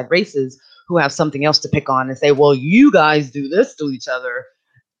outside races who have something else to pick on and say, well, you guys do this to each other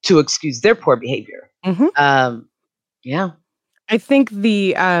to excuse their poor behavior. Yeah. I think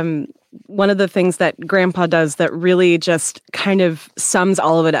the one of the things that Grandpa does that really just kind of sums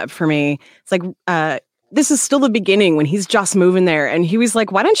all of it up for me, it's like this is still the beginning when he's just moving there, and he was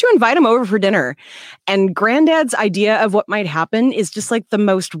like, why don't you invite him over for dinner? And Granddad's idea of what might happen is just like the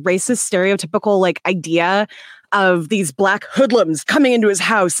most racist, stereotypical like idea of these black hoodlums coming into his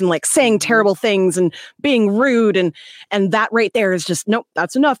house and like saying terrible things and being rude. And that right there is just, nope,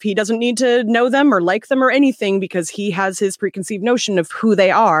 that's enough. He doesn't need to know them or like them or anything, because he has his preconceived notion of who they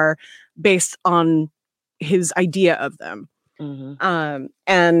are based on his idea of them.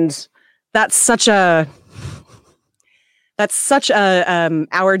 And that's such a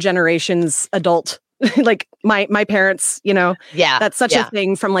our generation's adult, like my parents, you know, that's such a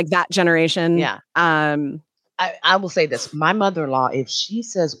thing from like that generation. Yeah. I will say this. My mother-in-law, if she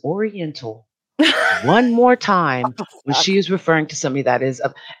says Oriental one more time when she is referring to somebody that is,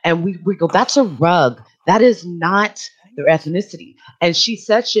 and we go, that's a rug. That is not their ethnicity. And she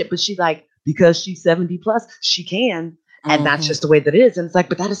said shit, but she like, because she's 70 plus, she can. And that's just the way that it is. And it's like,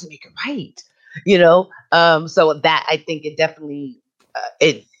 but that doesn't make it right. You know? So that, I think it definitely,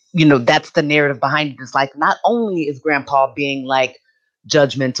 you know, that's the narrative behind it. It's like, not only is Grandpa being like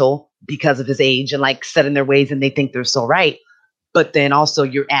judgmental because of his age and like set in their ways and they think they're so right, but then also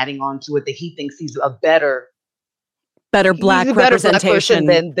you're adding on to it that he thinks he's a better black representation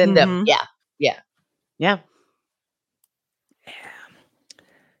than them. Yeah.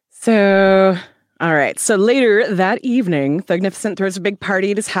 So all right. So later that evening, Thugnificent throws a big party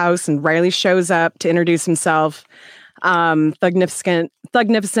at his house, and Riley shows up to introduce himself. Thugnificent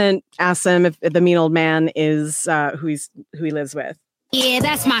asks him if the mean old man is who he lives with. Yeah,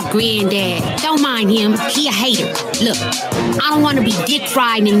 that's my granddad. Don't mind him. He a hater. Look, I don't want to be dick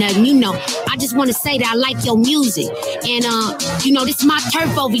fried and nothing, you know. I just want to say that I like your music. And, you know, this is my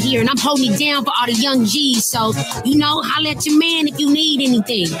turf over here, and I'm holding it down for all the young G's. So, you know, holla at your man if you need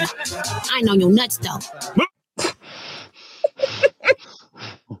anything. I ain't on your nuts, though.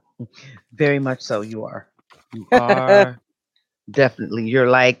 Very much so, you are. You are. Definitely. You're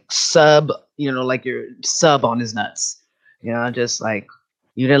like sub, you know, like you're sub on his nuts. You know, just like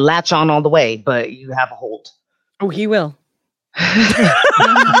you didn't latch on all the way, but you have a hold. Oh, he will.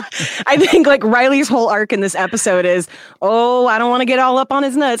 I think like Riley's whole arc in this episode is, oh, I don't want to get all up on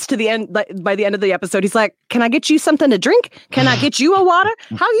his nuts to the end. By the end of the episode, he's like, can I get you something to drink? Can I get you a water?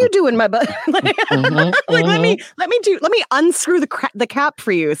 How you doing, my bud? Let me unscrew the cap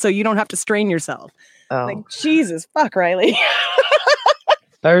for you so you don't have to strain yourself. Oh. Like, Jesus, fuck Riley.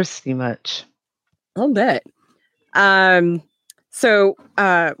 Thirsty much. I'll bet. So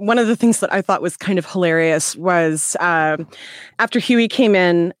one of the things that I thought was kind of hilarious was after Huey came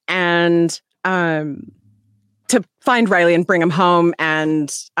in and to find Riley and bring him home,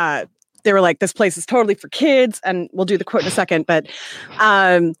 and they were like, this place is totally for kids, and we'll do the quote in a second, but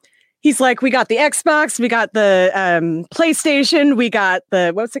he's like, we got the Xbox, we got the PlayStation, we got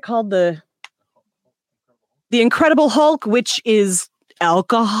the, what's it called? The Incredible Hulk, which is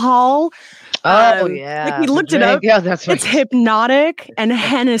alcohol. Oh, yeah. Like we looked it up. Yeah, that's right. It's hypnotic and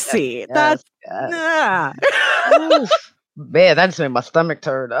Hennessy. Yes, Man, that just made my stomach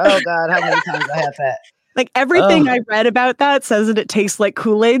turn. Oh, God, how many times I had that? Like everything I read about that says that it tastes like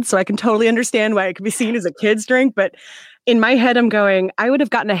Kool-Aid, so I can totally understand why it could be seen as a kid's drink. But in my head, I'm going, I would have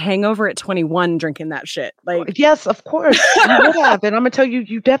gotten a hangover at 21 drinking that shit. Like, yes, of course. You would have. And I'm going to tell you,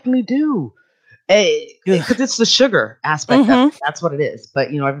 you definitely do. Because it's the sugar aspect. That's what it is. But,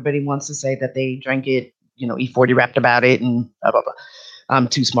 everybody wants to say that they drank it, E40 rapped about it and blah, blah, blah. I'm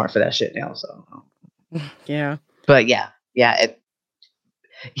too smart for that shit now. So, yeah. But yeah.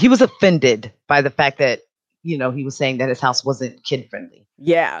 He was offended by the fact that, he was saying that his house wasn't kid friendly.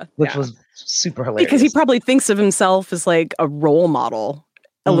 Yeah. Which was super hilarious. Because he probably thinks of himself as like a role model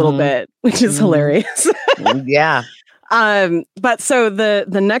a little bit, which is hilarious. Yeah. But so the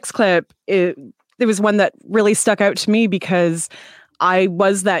next clip, there was one that really stuck out to me because I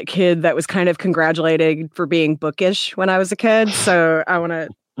was that kid that was kind of congratulated for being bookish when I was a kid. So I want to.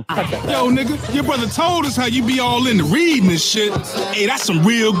 Yo, nigga, your brother told us how you be all into reading and shit. Hey, that's some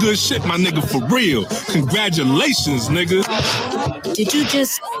real good shit, my nigga, for real. Congratulations, nigga. Did you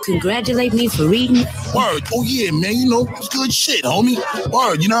just congratulate me for reading? Word. Oh, yeah, man. It's good shit, homie.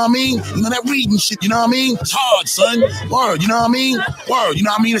 Word, you know what I mean? That reading shit, you know what I mean? It's hard, son. Word, you know what I mean? Word, you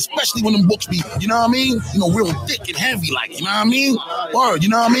know what I mean? Especially when them books be, you know what I mean? Real thick and heavy, like, you know what I mean? Word, you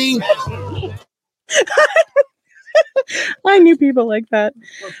know what I mean? I knew people like that.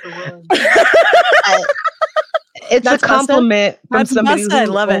 It's a compliment from somebody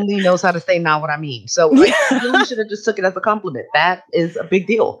who only knows how to say not what I mean. So you should have just took it as a compliment. That is a big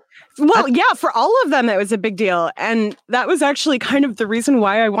deal. Well, yeah, for all of them, that was a big deal. And that was actually kind of the reason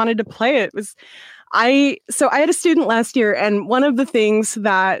why I wanted to play it was I had a student last year, and one of the things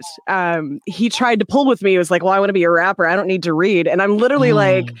that he tried to pull with me was like, well, I want to be a rapper. I don't need to read. And I'm literally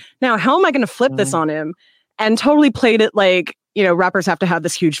like, now how am I going to flip this on him? And totally played it like, rappers have to have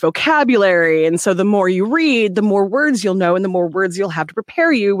this huge vocabulary. And so the more you read, the more words you'll know and the more words you'll have to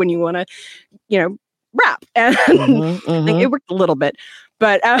prepare you when you want to, rap. And it worked a little bit.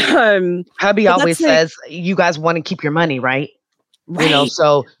 But hubby always says, you guys want to keep your money, right?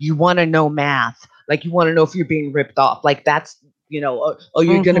 So you want to know math. Like you want to know if you're being ripped off. Like that's, you're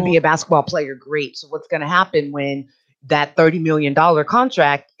going to be a basketball player. Great. So what's going to happen when that $30 million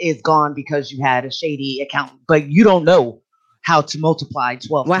contract is gone because you had a shady account, but you don't know how to multiply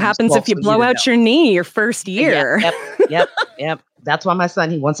 12. What happens if you blow out your knee your first year? Yep. That's why my son,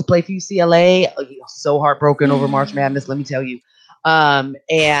 he wants to play for UCLA. He's so heartbroken over March Madness, let me tell you. And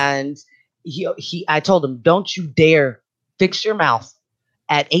I told him, don't you dare fix your mouth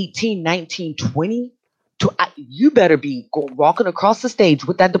at 18, 19, 20. You better be walking across the stage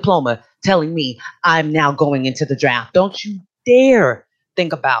with that diploma telling me I'm now going into the draft. Don't you dare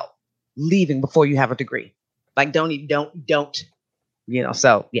think about leaving before you have a degree. Like don't.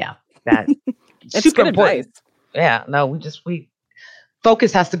 So yeah, that it's super good important. Advice. Yeah, no, we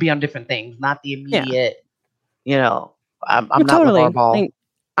focus has to be on different things, not the immediate, I'm not totally. Ball.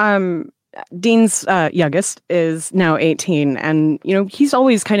 Dean's youngest is now 18, and he's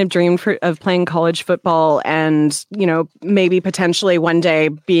always kind of dreamed of playing college football, and maybe potentially one day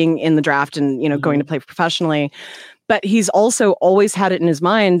being in the draft and going to play professionally. But he's also always had it in his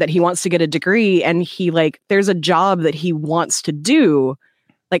mind that he wants to get a degree, and there's a job that he wants to do.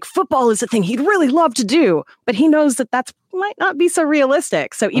 Like football is a thing he'd really love to do, but he knows that might not be so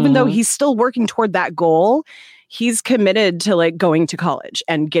realistic. So even though he's still working toward that goal, he's committed to going to college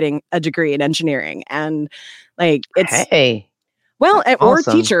and getting a degree in engineering. And it's or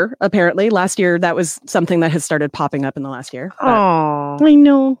teacher, apparently. Last year, that was something that has started popping up in the last year. Oh, I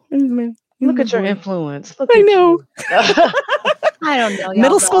know. Look at your influence. I know. I don't know.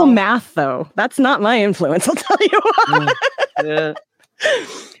 Middle school math, though. That's not my influence, I'll tell you what. Yeah.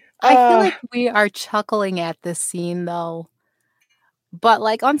 I feel like we are chuckling at this scene, though. But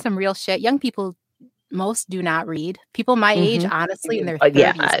like on some real shit, young people, most do not read. People my age, honestly, in their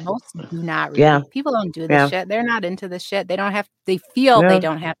 30s, most do not read. Yeah. People don't do this shit. They're not into this shit. They don't have, they feel they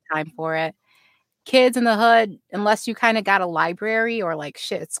don't have time for it. Kids in the hood, unless you kind of got a library or like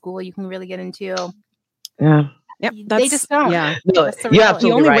shit at school you can really get into. Yeah. Yep, they just don't. No, That's you're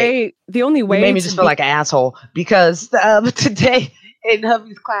absolutely right. The only way you made me just feel like an asshole because today in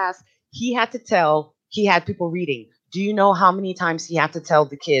hubby's class, he had people reading. Do you know how many times he had to tell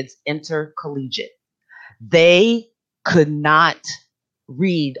the kids intercollegiate? They could not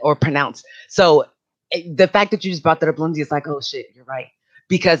read or pronounce. So the fact that you just brought that up, Lindsay, is like, oh shit, you're right.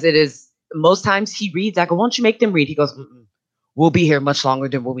 Because it is, most times he reads, I go, why don't you make them read? He goes, we'll be here much longer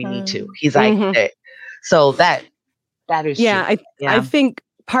than what we need to. He's like, hey. So that is true. I think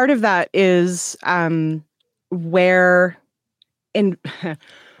part of that is where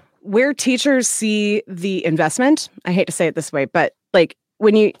teachers see the investment. I hate to say it this way, but like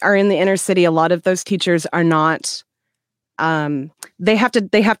when you are in the inner city, a lot of those teachers are not. They have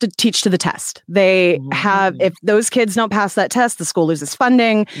to teach to the test. They have, if those kids don't pass that test, the school loses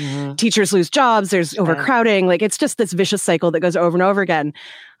funding, teachers lose jobs, there's overcrowding. Like it's just this vicious cycle that goes over and over again.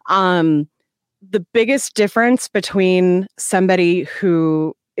 The biggest difference between somebody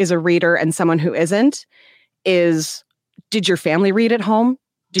who is a reader and someone who isn't is, did your family read at home?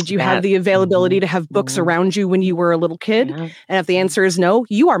 Did you have the availability to have books around you when you were a little kid? And if the answer is no,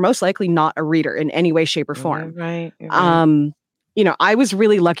 you are most likely not a reader in any way, shape, or form. Right. You know, I was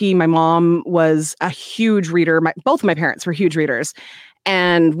really lucky. My mom was a huge reader. Both of my parents were huge readers.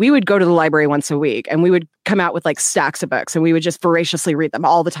 And we would go to the library once a week and we would come out with like stacks of books and we would just voraciously read them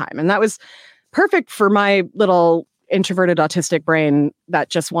all the time. And that was perfect for my little introverted autistic brain that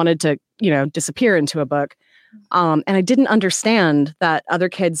just wanted to, disappear into a book. And I didn't understand that other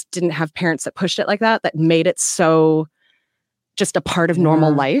kids didn't have parents that pushed it like that made it so just a part of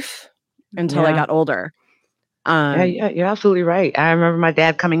normal life until I got older. You're absolutely right. I remember my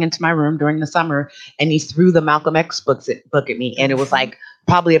dad coming into my room during the summer and he threw the Malcolm X book at me. And it was like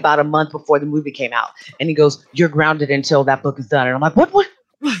probably about a month before the movie came out. And he goes, "You're grounded until that book is done." And I'm like, what?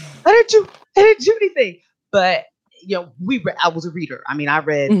 I didn't do anything. But, I was a reader. I mean, I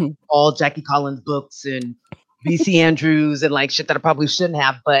read all Jackie Collins books and B.C. Andrews and like shit that I probably shouldn't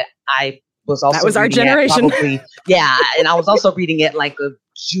have. But I was also, that was our generation. And I was also reading it like a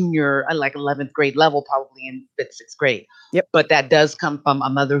junior, like 11th grade level, probably in 5th, 6th grade. Yep. But that does come from a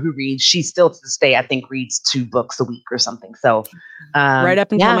mother who reads. She still to this day, I think, reads 2 books a week or something. So right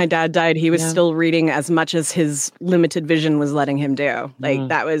up until my dad died, he was still reading as much as his limited vision was letting him do. Like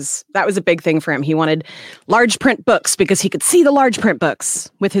that was a big thing for him. He wanted large print books because he could see the large print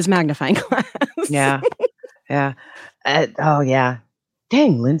books with his magnifying glass. Yeah.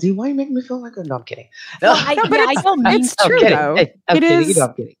 Dang, Lindsay, why are you making me feel like no, I'm kidding. Well, I don't mean it's true though. I'm kidding.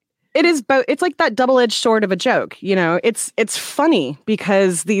 It is both. It's like that double-edged sword of a joke. It's funny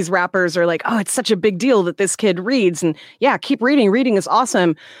because these rappers are like, oh, it's such a big deal that this kid reads, and keep reading. Reading is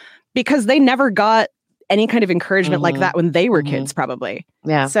awesome, because they never got any kind of encouragement like that when they were kids, probably.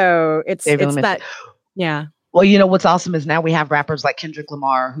 Yeah. So it's that. Yeah. Well, what's awesome is now we have rappers like Kendrick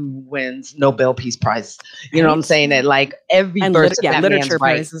Lamar who wins Nobel Peace Prize. You know what I'm saying? That like every verse that literature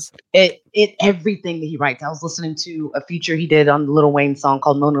prizes. It everything that he writes. I was listening to a feature he did on the Lil Wayne song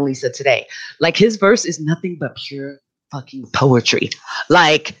called Mona Lisa today. Like his verse is nothing but pure fucking poetry.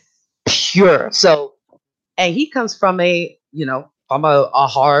 Like pure. So, and he comes from a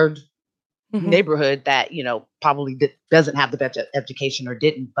hard neighborhood that, probably doesn't have the best education or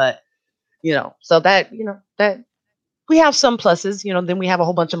didn't, but so that, that we have some pluses, then we have a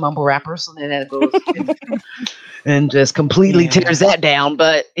whole bunch of mumble rappers, and then that goes and just completely tears that down.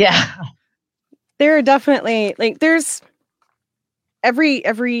 But there are definitely there's every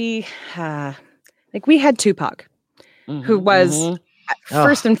we had Tupac, who was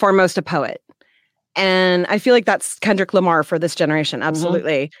first and foremost a poet. And I feel like that's Kendrick Lamar for this generation.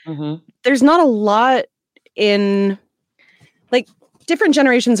 Absolutely. There's not a lot in different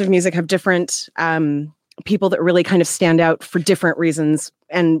generations of music have different people that really kind of stand out for different reasons.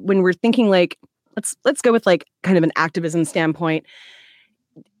 And when we're thinking let's go with kind of an activism standpoint,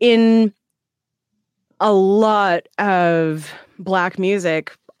 in a lot of Black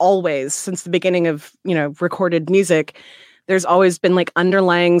music, always since the beginning of, recorded music, there's always been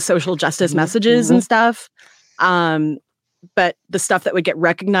underlying social justice messages and stuff. But the stuff that would get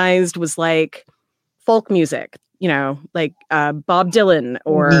recognized was folk music. Bob Dylan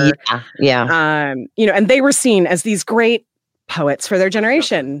or, and they were seen as these great poets for their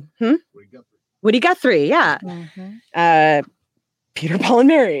generation. Woody Guthrie. Yeah. Peter, Paul and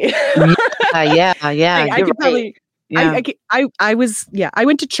Mary. Yeah. I could probably, Yeah. I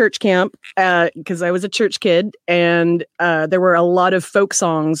went to church camp because I was a church kid, and there were a lot of folk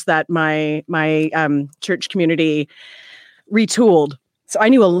songs that my church community retooled. So I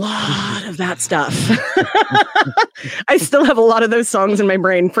knew a lot of that stuff. I still have a lot of those songs in my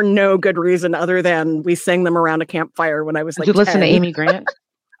brain for no good reason other than we sang them around a campfire when I was like Did you listen 10. to Amy Grant?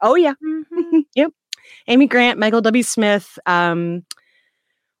 Oh yeah. Yep. Amy Grant, Michael W. Smith,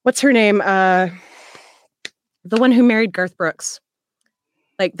 what's her name? The one who married Garth Brooks.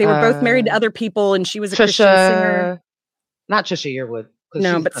 Like they were both married to other people, and she was a Christian singer. Not Trisha Yearwood.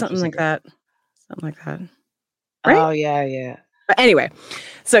 No, but something like that. Something like that. Right? Oh yeah. But anyway,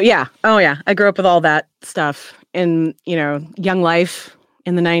 so yeah. Oh yeah. I grew up with all that stuff in, young life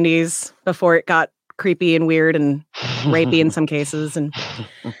in the 90s before it got creepy and weird and rapey in some cases. And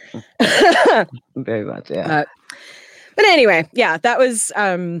very much, yeah. But anyway, yeah, that was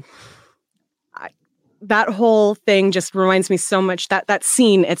that whole thing just reminds me so much, that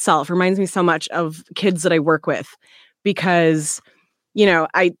scene itself reminds me so much of kids that I work with, because,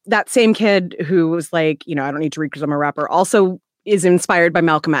 that same kid who was like, I don't need to read because I'm a rapper, also is inspired by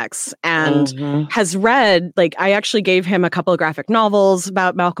Malcolm X and has read, like, I actually gave him a couple of graphic novels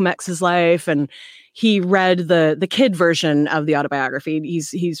about Malcolm X's life, and he read the kid version of the autobiography.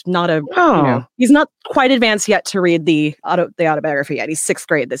 He's not he's not quite advanced yet to read the autobiography yet. He's 6th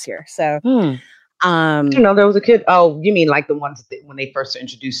grade this year. So, there was a kid. Oh, you mean like the ones when they first are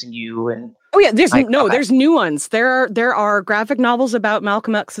introducing you and. Oh yeah, there's new ones. There are graphic novels about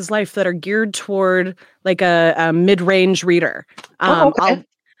Malcolm X's life that are geared toward like a mid-range reader. Okay.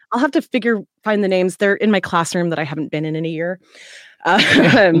 I'll have to find the names. They're in my classroom that I haven't been in a year.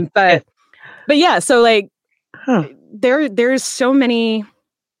 But yeah, so like there's so many.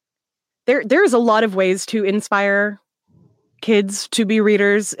 There's a lot of ways to inspire kids to be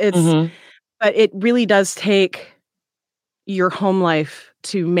readers. But it really does take your home life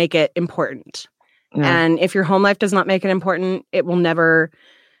to make it important. And if your home life does not make it important, you'll never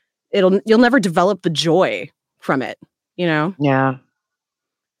develop the joy from it, Yeah.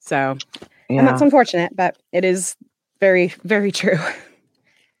 So, and that's unfortunate, but it is very, very true.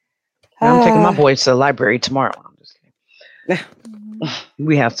 I'm taking my boys to the library tomorrow. I'm just kidding.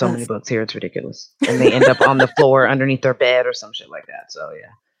 We have so many books here. It's ridiculous. And they end up on the floor underneath their bed or some shit like that. So,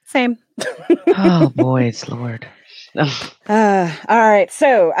 yeah. Same. Oh, boys, Lord. All right.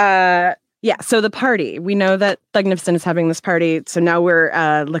 So, so the party. We know that Thugnificent is having this party. So now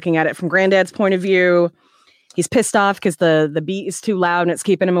we're looking at it from Granddad's point of view. He's pissed off because the beat is too loud and it's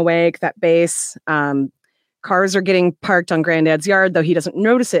keeping him awake, that bass. Cars are getting parked on Granddad's yard, though he doesn't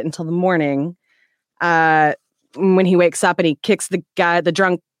notice it until the morning. When he wakes up and he kicks the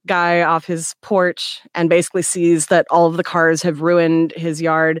drunk guy off his porch and basically sees that all of the cars have ruined his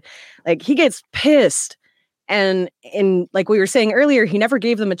yard. Like, he gets pissed. And in, like we were saying earlier, he never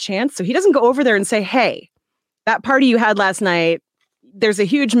gave them a chance. So he doesn't go over there and say, hey, that party you had last night, there's a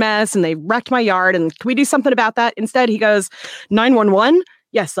huge mess and they wrecked my yard. And can we do something about that? Instead, he goes, 911?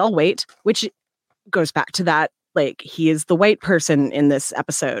 Yes, I'll wait. Which goes back to that, like, he is the white person in this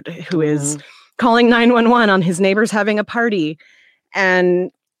episode who is calling 911 on his neighbors having a party.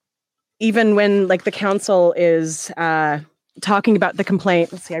 And even when, like, the council is talking about the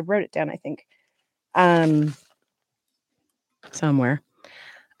complaint, let's see, I wrote it down, I think. Somewhere.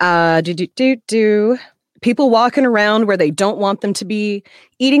 People walking around where they don't want them to be,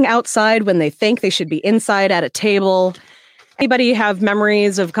 eating outside when they think they should be inside at a table. Anybody have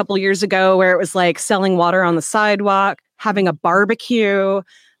memories of a couple years ago where it was like selling water on the sidewalk, having a barbecue,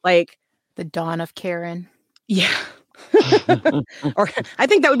 like the dawn of Karen? Yeah. Or I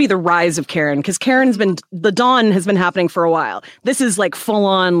think that would be the rise of Karen, because the dawn has been happening for a while. This is like full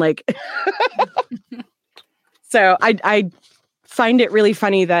on, like. So I find it really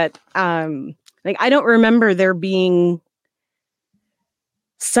funny that like, I don't remember there being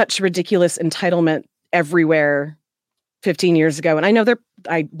such ridiculous entitlement everywhere 15 years ago. And I know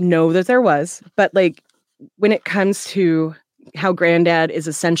that there was, but like, when it comes to how Granddad is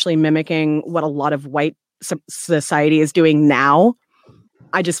essentially mimicking what a lot of white society is doing now,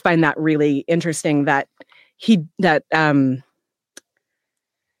 I just find that really interesting that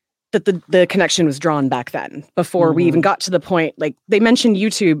the connection was drawn back then, before we even got to the point. Like, they mentioned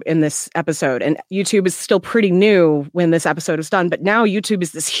YouTube in this episode, and YouTube is still pretty new when this episode is done, but now YouTube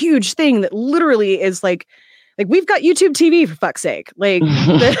is this huge thing that literally is like we've got YouTube TV, for fuck's sake. Like,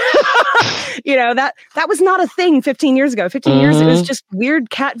 that was not a thing 15 years ago. 15 years, it was just weird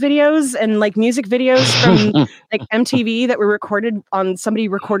cat videos and like music videos from like MTV that were recorded on, somebody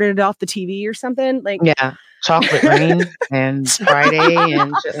recorded it off the TV or something. Like, yeah. Chocolate Rain and Friday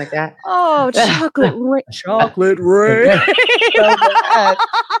and shit like that. Oh, chocolate rain. Chocolate rain. So bad.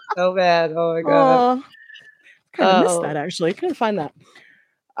 So bad. Oh my god. Oh, kind of missed that actually. Couldn't find that.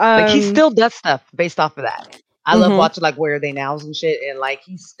 Like he still does stuff based off of that. I love watching like Where Are They Nows and shit, and like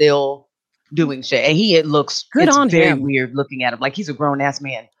he's still doing shit. And it looks Good it's on very him. weird looking at him. Like he's a grown ass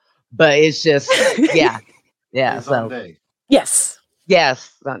man. But it's just yeah. So yes.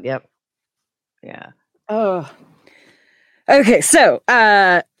 Yes. Yep. Yeah. Oh. Okay, so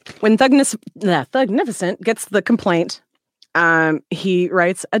when Thugnificent gets the complaint, he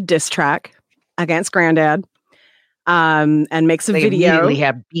writes a diss track against Granddad, and makes a They video. immediately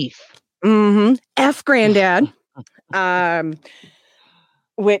have beef. F Granddad,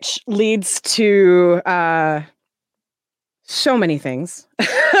 which leads to so many things.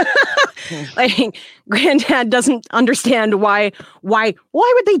 Like Granddad doesn't understand why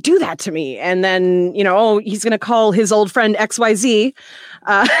would they do that to me? And then, he's going to call his old friend XYZ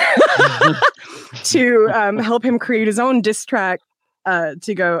to help him create his own diss track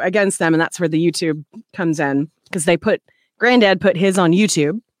to go against them. And that's where the YouTube comes in, because Granddad put his on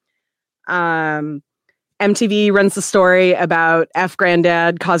YouTube. MTV runs the story about F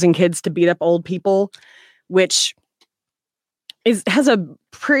Granddad causing kids to beat up old people, which has a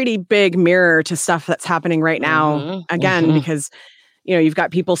pretty big mirror to stuff that's happening right now. Again, because you've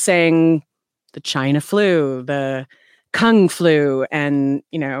got people saying the China flu, the Kung flu, and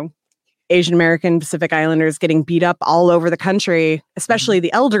Asian American Pacific Islanders getting beat up all over the country, especially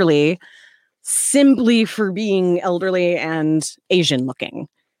the elderly, simply for being elderly and Asian looking.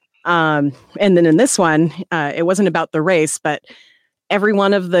 And then in this one, it wasn't about the race, but every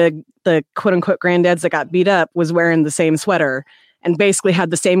one of the quote unquote granddads that got beat up was wearing the same sweater and basically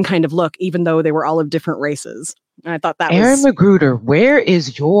had the same kind of look, even though they were all of different races. And I thought that Aaron was Magruder, where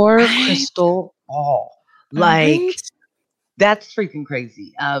is your crystal ball? Like, that's freaking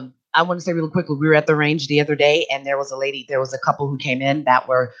crazy. I want to say really quickly, we were at the range the other day, and there was a couple who came in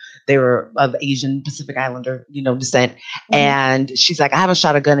they were of Asian Pacific Islander, descent. And she's like, I haven't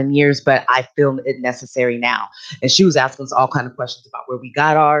shot a gun in years, but I feel it necessary now. And she was asking us all kind of questions about where we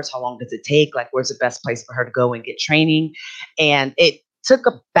got ours, how long does it take, like where's the best place for her to go and get training. And it took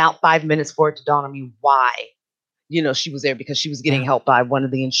about 5 minutes for it to dawn on me why, she was there, because she was getting help by one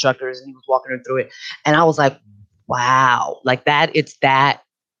of the instructors and he was walking her through it. And I was like, wow, like that, it's that.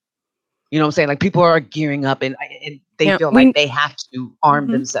 You know what I'm saying? Like people are gearing up and they feel like they have to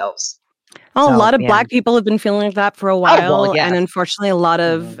arm themselves. A lot of Black people have been feeling like that for a while. And unfortunately, a lot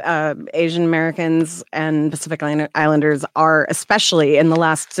of Asian Americans and Pacific Islanders are, especially in the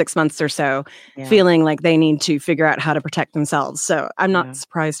last 6 months or so, feeling like they need to figure out how to protect themselves. So I'm not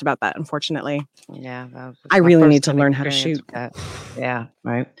surprised about that, unfortunately. Yeah. I really need to learn how to shoot. Yeah,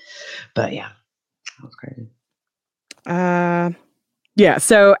 right. But yeah, that was crazy. Yeah,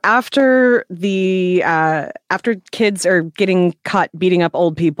 so after kids are getting caught beating up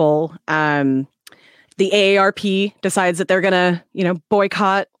old people, the AARP decides that they're gonna,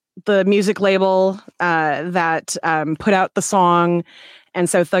 boycott the music label that put out the song, and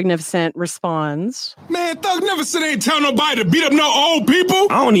so Thugnificent responds. Man, Thugnificent ain't telling nobody to beat up no old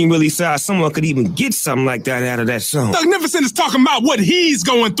people. I don't even really see how someone could even get something like that out of that song. Thugnificent is talking about what he's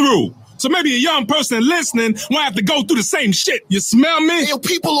going through. So maybe a young person listening won't have to go through the same shit. You smell me? Yo,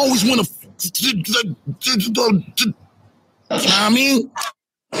 people always want to. You know what I mean?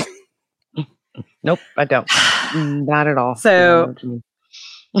 Nope, I don't. Not at all. So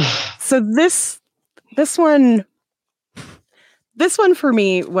this one for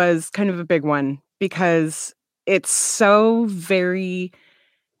me was kind of a big one, because it's so very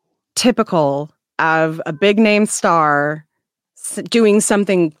typical of a big name star doing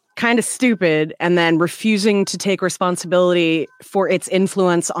something kind of stupid and then refusing to take responsibility for its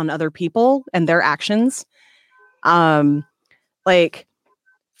influence on other people and their actions. Like,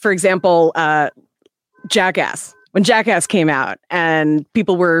 for example, Jackass. When Jackass came out and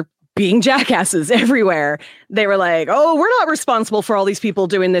people were being jackasses everywhere, they were like, oh, we're not responsible for all these people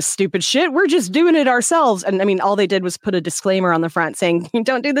doing this stupid shit. We're just doing it ourselves. And I mean, all they did was put a disclaimer on the front saying,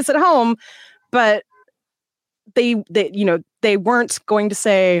 don't do this at home. But they weren't going to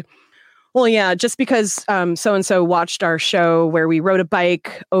say, well, yeah, just because so-and-so watched our show where we rode a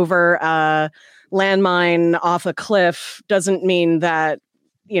bike over a landmine off a cliff doesn't mean that,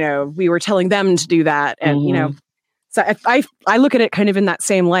 we were telling them to do that. And, so I look at it kind of in that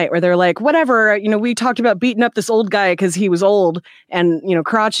same light where they're like, whatever, we talked about beating up this old guy because he was old and,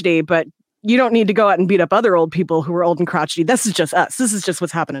 crotchety, but you don't need to go out and beat up other old people who are old and crotchety. This is just us. This is just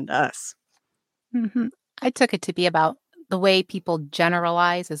what's happening to us. Mm-hmm. I took it to be about the way people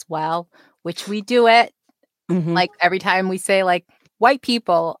generalize as well, which we do it Mhm. Like every time we say like white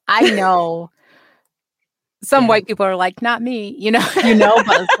people, I know some white people are like, not me, but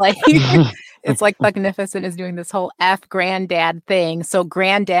it's like it's like Thugnificent is doing this whole F granddad thing. So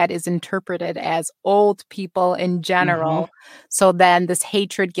granddad is interpreted as old people in general. So then this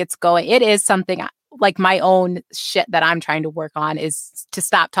hatred gets going. It is something like my own shit that I'm trying to work on is to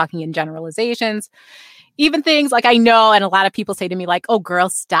stop talking in generalizations. Even things like I know, and a lot of people say to me like, oh, girl,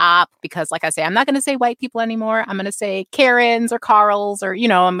 stop. Because like I say, I'm not going to say white people anymore. I'm going to say Karens or Carls or,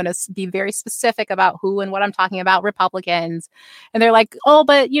 I'm going to be very specific about who and what I'm talking about, Republicans. And they're like, oh,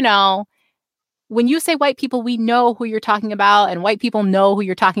 but, when you say white people, we know who you're talking about and white people know who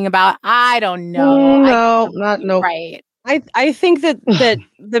you're talking about. I don't know. No. Right. I think that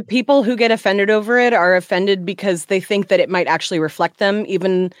the people who get offended over it are offended because they think that it might actually reflect them.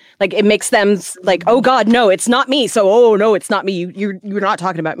 Even like it makes them like, oh God, no, it's not me. So, oh no, it's not me. You're not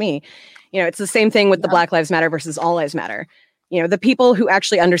talking about me. It's the same thing with the Black Lives Matter versus All Lives Matter. The people who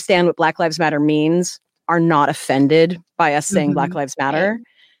actually understand what Black Lives Matter means are not offended by us saying Black Lives Matter.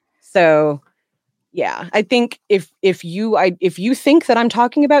 So, yeah, I think if you think that I'm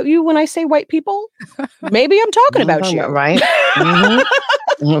talking about you when I say white people, maybe I'm talking about you, right?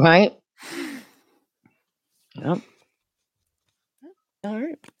 Right. Yep. All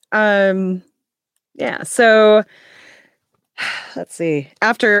right. Yeah. So let's see.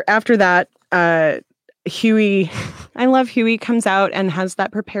 After that, Huey, I love Huey comes out and has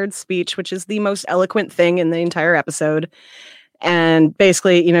that prepared speech, which is the most eloquent thing in the entire episode, and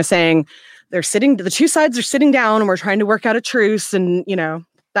basically, saying. The two sides are sitting down and we're trying to work out a truce and,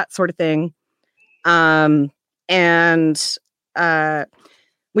 that sort of thing. And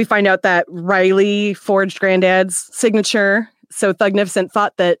we find out that Riley forged Granddad's signature. So Thugnificent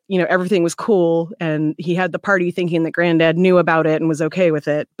thought that, everything was cool and he had the party thinking that Granddad knew about it and was okay with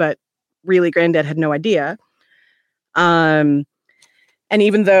it. But really, Granddad had no idea. And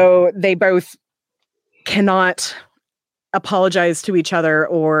even though they both cannot apologize to each other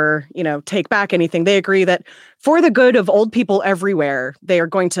or, take back anything. They agree that for the good of old people everywhere, they are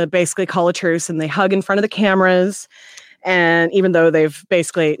going to basically call a truce, and they hug in front of the cameras. And even though they've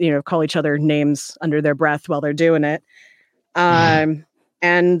basically, call each other names under their breath while they're doing it. And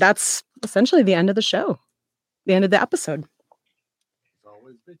that's essentially the end of the show, the end of the episode. It's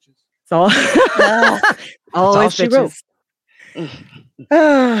always bitches. It's all, always bitches.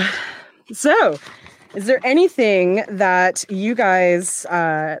 So, is there anything that you guys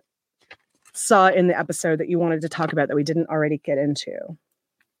saw in the episode that you wanted to talk about that we didn't already get into?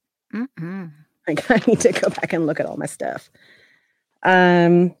 Like, I need to go back and look at all my stuff.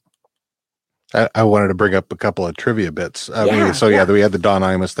 I wanted to bring up a couple of trivia bits. We had the Don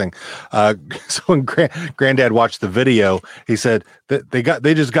Imus thing. So when Granddad watched the video, he said that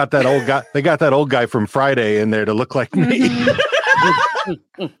they just got that old guy. They got that old guy from Friday in there to look like me.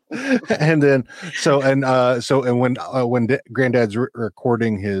 And then when Granddad's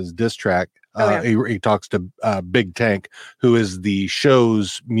recording his diss track, he talks to Big Tank, who is the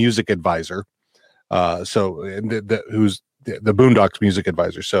show's music advisor. Who's the Boondocks music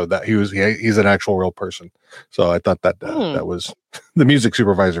advisor. So that he's an actual real person. So I thought that was the music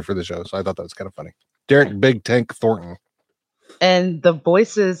supervisor for the show. So I thought that was kind of funny. Derek Big Tank Thornton. And the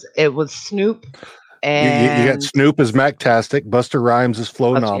voices, it was Snoop. And you got Snoop as Mactastic, Buster Rhymes as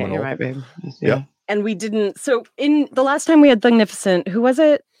Flow Nominal. Yeah, you're right, babe. Yep. And we didn't. So in the last time we had Thugnificent, who was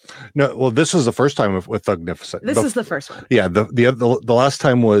it? No, well, this was the first time with Thugnificent. This is the first one. Yeah, the last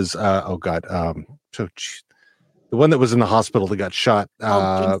time was the one that was in the hospital that got shot.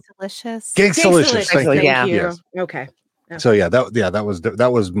 Delicious. Delicious. Thank you. Yeah. Yes. Okay. Yeah. So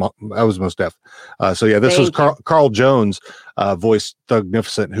that was most deaf. This was Carl Jones voiced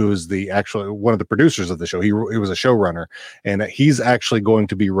Thugnificent, who is one of the producers of the show. He was a showrunner, and he's actually going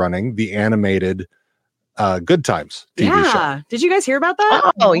to be running the animated Good Times TV show. Did you guys hear about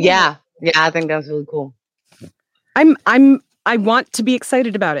that? Oh yeah, I think that's really cool. I want to be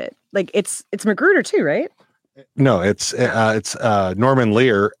excited about it. Like it's Magruder too, right? No, it's Norman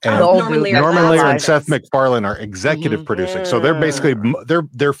Lear and Norman Lear and Seth MacFarlane are executive producing. So they're basically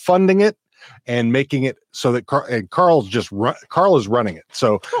they're funding it and making it so that Carl is running it.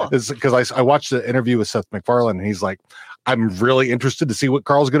 So it's because I watched the interview with Seth MacFarlane and he's like, I'm really interested to see what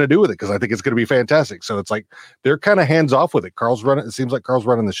Carl's going to do with it because I think it's going to be fantastic. So it's like they're kind of hands off with it. It seems like Carl's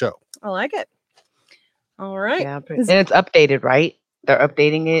running the show. I like it. All right. Yeah, and it's updated, right? They're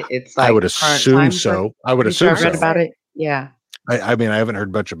updating it. It's like I would assume so. I would assume so. Read about it. Yeah. I mean, I haven't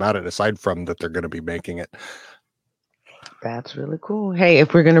heard much about it aside from that they're going to be making it. That's really cool. Hey,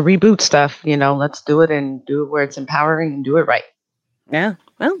 if we're going to reboot stuff, let's do it and do it where it's empowering and do it right. Yeah.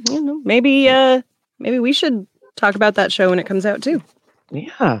 Well, maybe maybe we should talk about that show when it comes out too.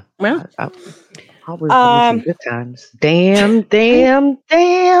 Yeah. Well, I'll remember some good times. Damn.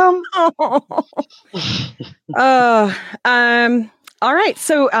 All right.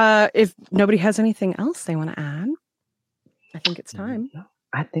 So if nobody has anything else they want to add, I think it's time.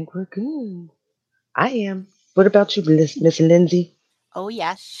 I think we're good. I am. What about you, Miss Lindsay? Oh,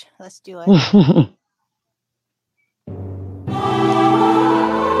 yes. Let's do it.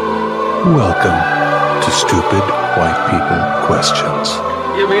 Welcome to Stupid White People Questions.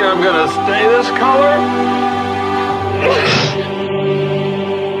 You mean I'm gonna stay this color?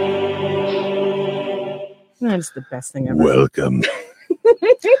 That's the best thing ever. Welcome.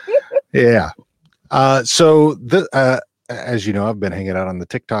 Yeah. As you know, I've been hanging out on the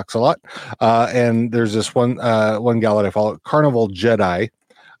TikToks a lot. And there's this one gal that I follow, Carnival Jedi,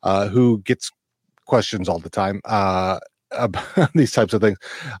 who gets questions all the time about these types of things.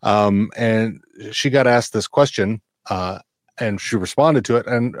 And she got asked this question, and she responded to it.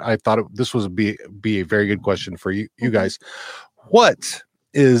 And I thought this was be a very good question for you guys. What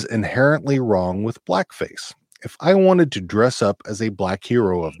is inherently wrong with blackface? If I wanted to dress up as a black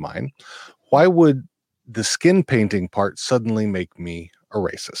hero of mine, why would the skin painting part suddenly make me a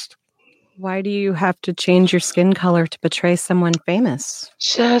racist? Why do you have to change your skin color to portray someone famous?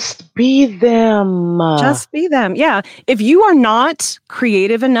 Just be them. Just be them. Yeah. If you are not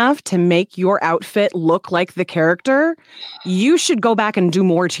creative enough to make your outfit look like the character, you should go back and do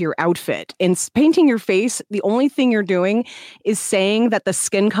more to your outfit. In painting your face, the only thing you're doing is saying that the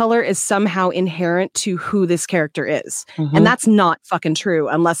skin color is somehow inherent to who this character is. Mm-hmm. And that's not fucking true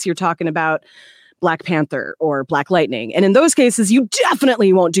unless you're talking about Black Panther or Black Lightning. And in those cases, you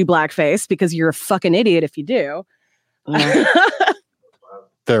definitely won't do blackface because you're a fucking idiot if you do.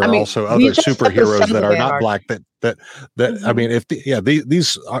 There are also other superheroes that are not black that I mean,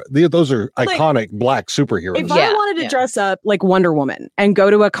 those are iconic black superheroes. If I wanted to dress up like Wonder Woman and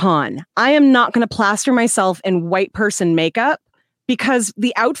go to a con, I am not going to plaster myself in white person makeup because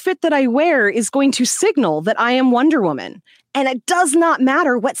the outfit that I wear is going to signal that I am Wonder Woman. And it does not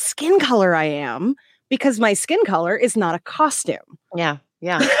matter what skin color I am because my skin color is not a costume. Yeah.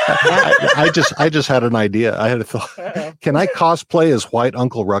 I just had an idea. I had a thought. Can I cosplay as White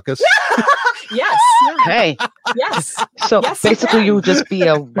Uncle Ruckus? Yes. Hey. Yes. So basically, you would just be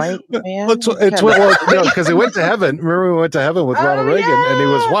a white man. Because he went to heaven. Remember, we went to heaven with Ronald Reagan, and he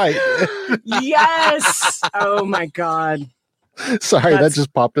was white. Yes. Oh my God. Sorry, that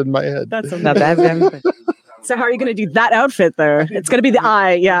just popped in my head. That's not bad. So how are you going to do that outfit, though? It's going to be the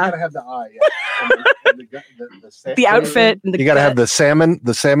eye, yeah. You got to have the eye, yeah. The outfit. And you got to have the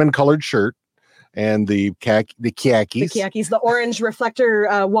salmon colored shirt, and the khakis. The khakis, the orange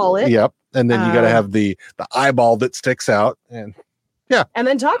reflector wallet. Yep, and then you got to have the eyeball that sticks out, and yeah, and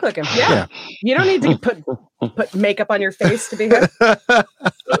then talk like him. Yeah, you don't need to put makeup on your face to be here. The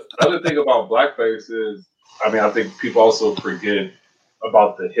other thing about blackface is, I think people also forget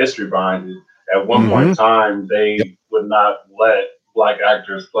about the history behind it. At one point in time, they would not let black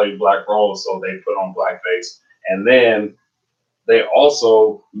actors play black roles, so they put on blackface. And then they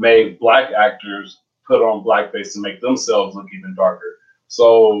also made black actors put on blackface to make themselves look even darker.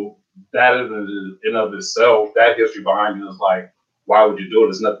 So that in of itself, that history behind it is like, why would you do it?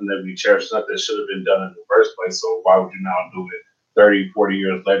 It's nothing that we cherish, it's nothing that should have been done in the first place. So why would you now do it 30, 40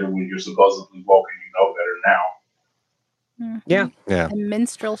 years later when you're supposedly woke and you know better now? Mm-hmm. Yeah. And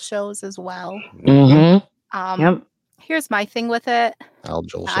minstrel shows as well. Mm-hmm. Here's my thing with it.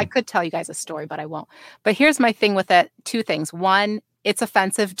 I could tell you guys a story, but I won't. But here's my thing with it. Two things. One, it's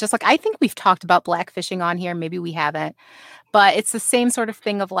offensive. Just like I think we've talked about blackfishing on here. Maybe we haven't. But it's the same sort of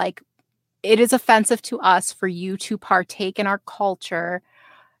thing of like, it is offensive to us for you to partake in our culture,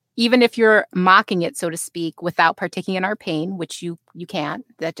 even if you're mocking it, so to speak, without partaking in our pain, which you can't.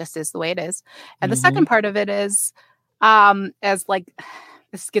 That just is the way it is. And the second part of it is, as like,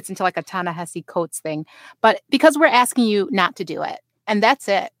 this gets into like a Ta-Nehisi Coates thing, but because we're asking you not to do it, and that's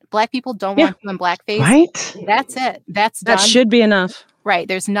it. Black people don't want you in blackface. Right? That's it. That should be enough. Right.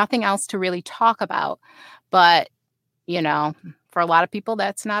 There's nothing else to really talk about. But, for a lot of people,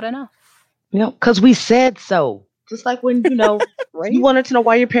 that's not enough. Because we said so. Just like when, right? You wanted to know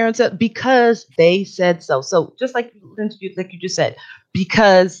why your parents said, because they said so. So just like you just said,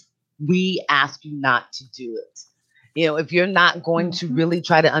 because we asked you not to do it. If you're not going to really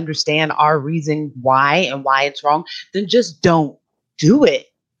try to understand our reason why and why it's wrong, then just don't do it.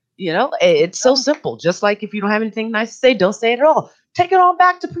 It's so simple. Just like if you don't have anything nice to say, don't say it at all. Take it all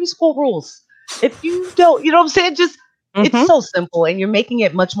back to preschool rules. If you don't, you know what I'm saying? Just, it's so simple. And you're making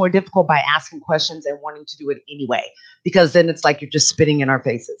it much more difficult by asking questions and wanting to do it anyway, because then it's like you're just spitting in our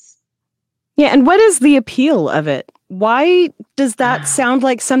faces. Yeah, and what is the appeal of it? Why does that sound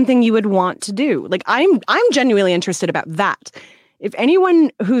like something you would want to do? Like, I'm genuinely interested about that. If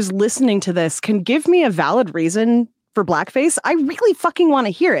anyone who's listening to this can give me a valid reason for blackface, I really fucking want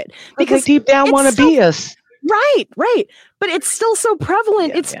to hear it. Because deep down want to be us. Right. But it's still so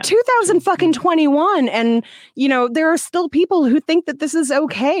prevalent. It's 2021, and there are still people who think that this is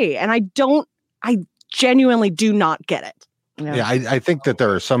okay, and I genuinely do not get it. Yeah, I think that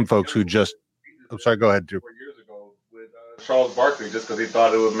there are some folks who just. I'm sorry. Go ahead, Drew. 4 years ago with Charles Barkley, just because he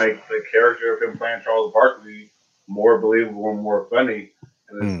thought it would make the character of him playing Charles Barkley more believable and more funny.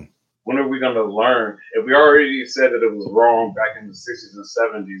 And when are we going to learn? If we already said that it was wrong back in the 60s and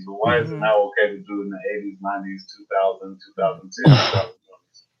 70s, but why is it now okay to do it in the 80s, 90s, 2000, 2010,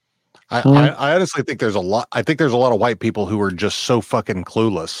 2020? I honestly think there's a lot. I think there's a lot of white people who are just so fucking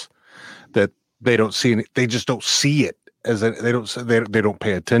clueless that they don't see it. They just don't see it as they don't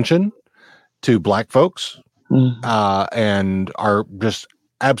pay attention to black folks, and are just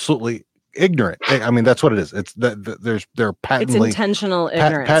absolutely ignorant. I mean, that's what it is. It's they're patently it's intentional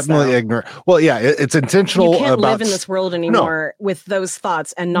ignorance. Patently ignorant. Well, yeah, it's intentional. You can't live in this world anymore with those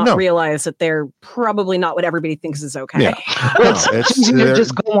thoughts and not realize that they're probably not what everybody thinks is okay. Yeah. You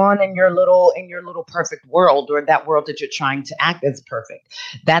just go on in your little perfect world, or that world that you're trying to act as perfect.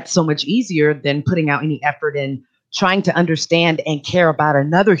 That's so much easier than putting out any effort in trying to understand and care about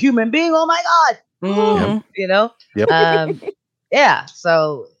another human being. Oh my God. Yep. Yeah.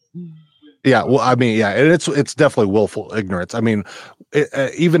 So. Yeah. Well, I mean, yeah, and it's definitely willful ignorance. I mean,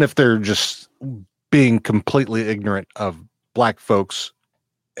 even if they're just being completely ignorant of black folks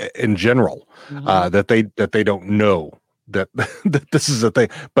in general, that they don't know that this is a thing,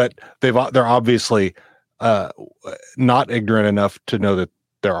 but they're obviously not ignorant enough to know that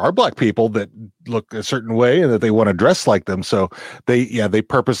there are black people that look a certain way and that they want to dress like them. So they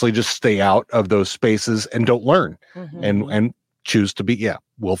purposely just stay out of those spaces and don't learn and choose to be,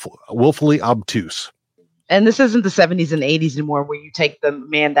 willfully obtuse. And this isn't the 70s and 80s anymore, where you take the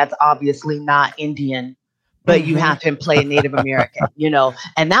man that's obviously not Indian, but you have him play Native American,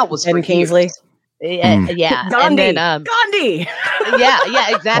 and that was Ed Kingsley. Yeah. Gandhi. And then, Gandhi.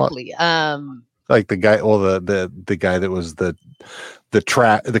 yeah, exactly. Like the guy, the guy that was the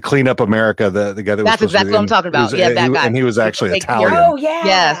Clean Up America, the guy that that's was exactly what I'm talking about. That guy, and he was actually Italian. Oh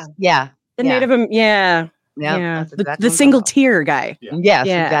yeah, yes, the Native, the single tier guy. Yes,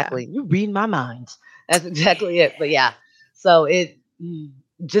 exactly. You read my mind. That's exactly it. But yeah, so it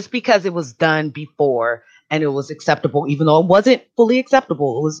just because it was done before and it was acceptable, even though it wasn't fully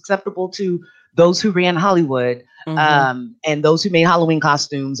acceptable, it was acceptable to those who ran Hollywood, and those who made Halloween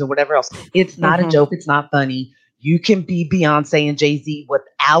costumes and whatever else. It's not a joke. It's not funny. You can be Beyonce and Jay-Z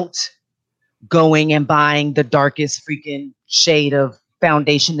without going and buying the darkest freaking shade of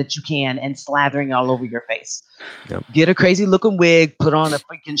foundation that you can and slathering all over your face. Yep. Get a crazy looking wig, put on a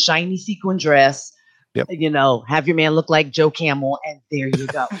freaking shiny sequin dress, have your man look like Joe Camel, and there you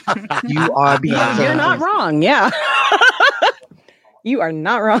go. You are Beyonce. You're not wrong. Yeah. You are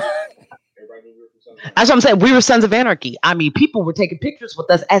not wrong. That's what I'm saying. We were Sons of Anarchy. I mean, people were taking pictures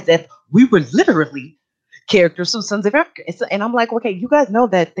with us as if we were literally characters from Sons of Anarchy. And I'm like, okay, you guys know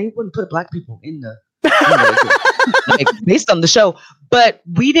that they wouldn't put black people in the like, based on the show, but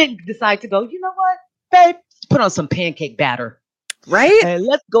we didn't decide to go, you know what, babe, put on some pancake batter, right? And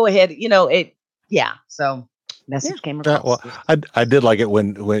let's go ahead. So message came across. Well, I did like it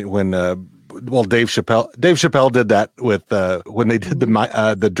when Dave Chappelle did that with when they did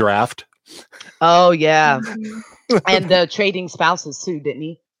the draft. Oh yeah, and the trading spouses too, didn't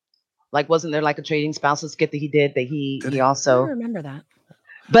he? Like, wasn't there like a trading spouses skit that he did that he also? I remember that.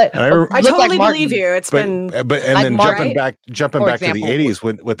 But I totally believe you. It's been then Martin, jumping back to the 80s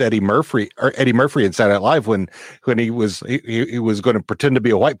with Eddie Murphy in Saturday Night Live when he was going to pretend to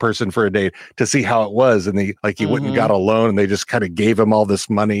be a white person for a day to see how it was, and he went and got a loan, and they just kind of gave him all this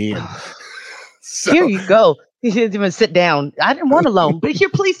money. And so, here you go. He didn't even sit down. I didn't want a loan, but here,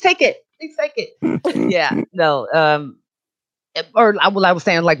 please take it. Please take it. Yeah, no. Or I was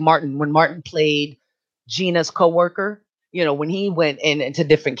saying, like Martin, when Martin played Gina's coworker, when he went into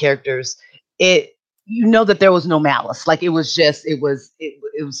different characters, that there was no malice. Like it was that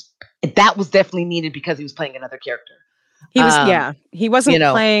was definitely needed because he was playing another character. He wasn't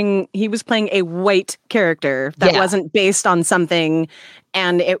playing. He was playing a white character that wasn't based on something,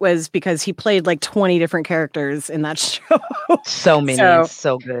 and it was because he played like 20 different characters in that show. So many,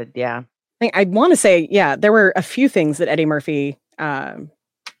 so good. Yeah. I want to say, there were a few things that Eddie Murphy did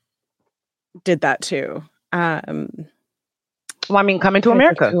that too. Well, I mean, Coming to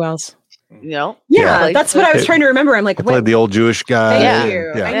America. Who else? Yeah, that's what I was trying to remember. I'm like, I played the old Jewish guy. Thank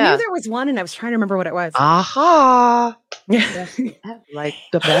you. Yeah. I knew there was one, and I was trying to remember what it was. Aha! Like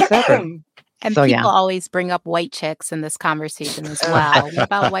the best ever. And So, people always bring up white chicks in this conversation as well. What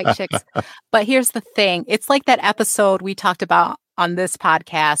about white chicks? But here's the thing. It's like that episode we talked about on this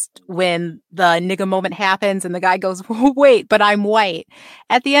podcast when the nigga moment happens and the guy goes, wait, but I'm white.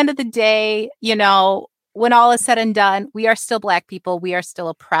 At the end of the day, you know, when all is said and done, we are still Black people. We are still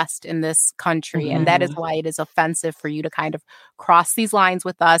oppressed in this country. Mm-hmm. And that is why it is offensive for you to kind of cross these lines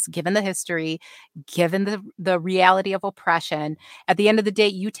with us, given the history, given the reality of oppression. At the end of the day,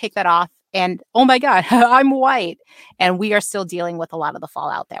 you take that off. And oh my God, I'm white. And we are still dealing with a lot of the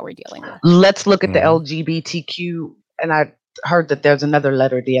fallout that we're dealing with. Let's look at the LGBTQ. And I heard that there's another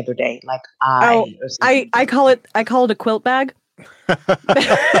letter the other day, like I call it a quilt bag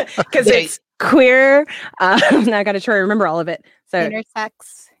because it's queer. Now I got to try to remember all of it. So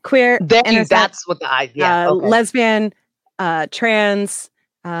intersex, queer, intersex, that's what the idea. Okay. Lesbian, trans,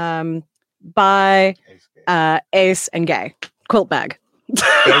 bi, ace, and gay. Quilt bag.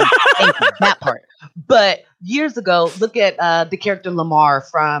 Thank you, that part. But years ago, look at the character Lamar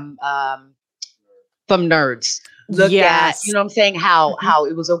from Nerds. Look at, you know what I'm saying, how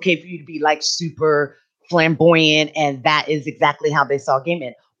it was okay for you to be like super flamboyant, and that is exactly how they saw gay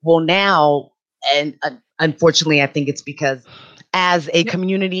men. Well, now, and unfortunately, I think it's because as a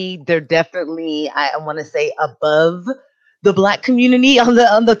community, they're definitely, I want to say, above the Black community on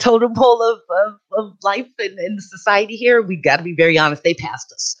the totem pole of life and society here. We got to be very honest. They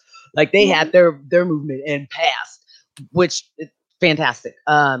passed us. Like they had their movement and passed, which is fantastic.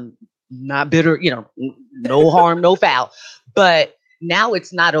 Not bitter, you know, no harm, no foul. But now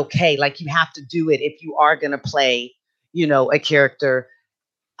it's not okay. Like you have to do it if you are going to play, you know, a character.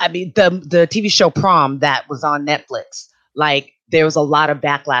 I mean, the TV show Prom that was on Netflix, like there was a lot of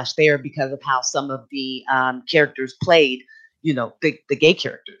backlash there because of how some of the characters played, you know, the gay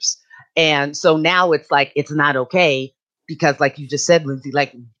characters. And so now it's like, it's not okay because like you just said, Lindsay,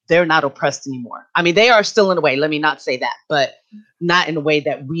 like they're not oppressed anymore. I mean, they are still in a way, let me not say that, but not in a way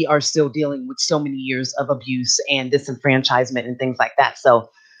that we are still dealing with so many years of abuse and disenfranchisement and things like that. So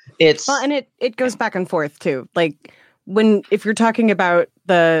it's... Well, and it goes back and forth too. Like if you're talking about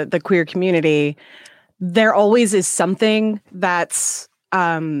the queer community, there always is something that's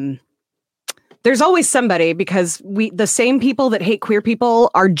there's always somebody, because the same people that hate queer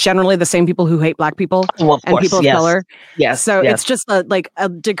people are generally the same people who hate Black people and people of color. Yes. So it's just a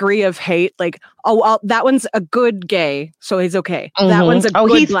degree of hate. Like, that one's a good gay, so he's okay. Mm-hmm. That one's a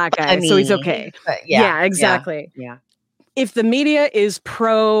good Black guy, so he's okay. Yeah, exactly. Yeah. If the media is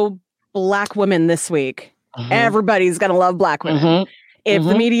pro Black women this week, everybody's gonna love Black women. If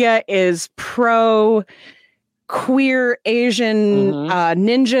the media is pro queer Asian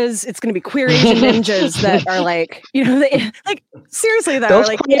ninjas, it's going to be queer Asian ninjas that are like, you know, like seriously, that those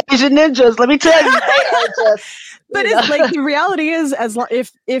are like Asian ninjas. Let me tell you, they are just. But it's like the reality is,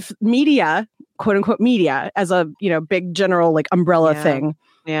 if media, quote unquote media, as a big general like umbrella thing,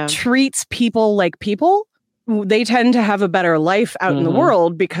 treats people like people, they tend to have a better life out in the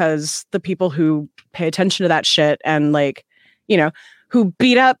world, because the people who pay attention to that shit and like, who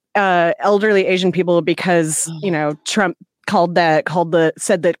beat up elderly Asian people because, Trump said that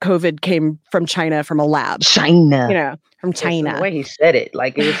COVID came from China, from a lab. From China. The way he said it,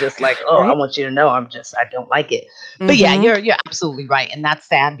 like it was just like, right? I want you to know I don't like it. But yeah, you're absolutely right. And that's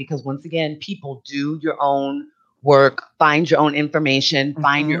sad, because once again, people do your own work, find your own information,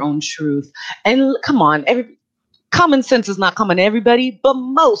 find your own truth. And come on, common sense is not common to everybody, but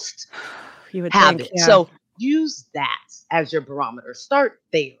most you would have think, it. So use that as your barometer. Start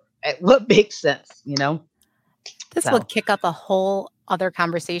there at what makes sense, This would kick up a whole other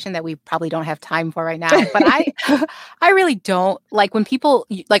conversation that we probably don't have time for right now. But I really don't like when people,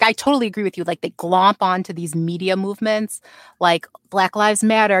 like, I totally agree with you. Like, they glomp onto these media movements, like Black Lives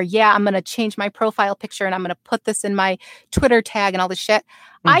Matter. Yeah, I'm going to change my profile picture and I'm going to put this in my Twitter tag and all this shit.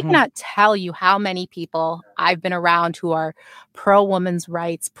 I cannot tell you how many people I've been around who are pro women's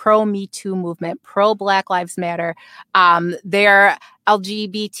rights, pro Me Too movement, pro Black Lives Matter. They're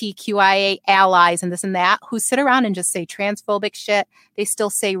LGBTQIA allies and this and that, who sit around and just say transphobic shit. They still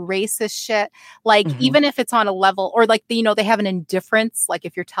say racist shit. Like, even if it's on a level, or like, they have an indifference. Like,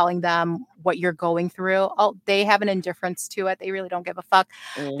 if you're telling them what you're going through, they have an indifference to it. They really don't give a fuck.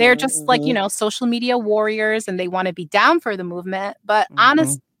 They're just like, social media warriors, and they want to be down for the movement. But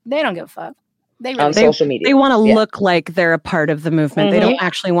honest, they don't give a fuck. They really social media. They want to look like they're a part of the movement. They don't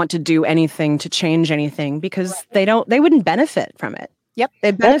actually want to do anything to change anything, because they wouldn't benefit from it. Yep.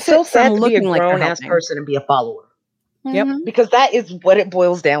 They benefit so sad from to be a looking like grown ass person and be a follower. Yep. Because that is what it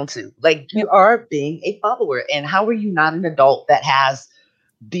boils down to. Like, you are being a follower. And how are you not an adult that has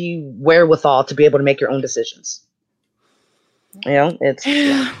the wherewithal to be able to make your own decisions? You know, it's...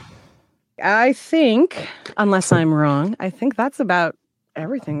 Yeah. I think, unless I'm wrong, I think that's about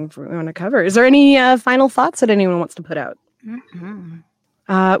everything we want to cover. Is there any final thoughts that anyone wants to put out?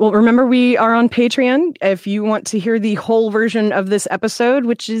 Well, remember, we are on Patreon. If you want to hear the whole version of this episode,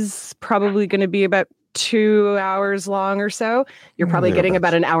 which is probably going to be about 2 hours long or so, you're probably getting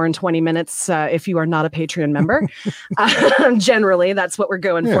about an hour and 20 minutes if you are not a Patreon member. Generally, that's what we're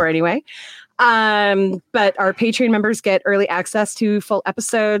going for anyway. But our Patreon members get early access to full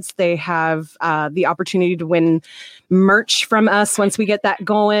episodes. They have the opportunity to win merch from us once we get that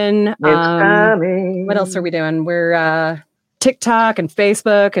going. What else are we doing? We're TikTok and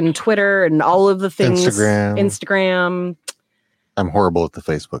Facebook and Twitter and all of the things. Instagram. I'm horrible at the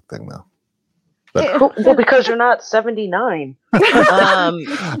Facebook thing though. Well, because you're not 79.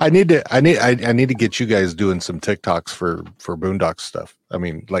 I need to get you guys doing some TikToks for Boondocks stuff. I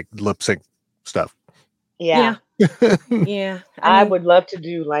mean, like lip sync stuff. Yeah. Yeah. I would love to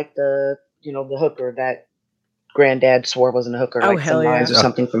do like the hooker that Granddad swore wasn't a hooker, like some lines or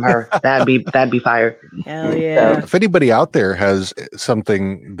something from her. That'd be fire. Hell yeah. If anybody out there has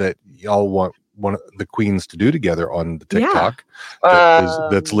something that y'all want one of the queens to do together on the TikTok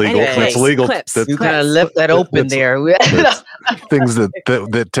that's legal. That's legal. You gotta lift that open there. Things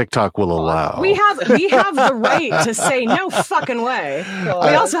that TikTok will allow. We have the right to say no fucking way.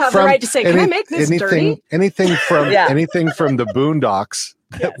 We also have the right to say, can I make this dirty? Anything from the Boondocks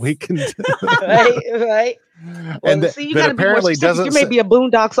that we can do. Right. And see, you gotta apparently doesn't. You may be a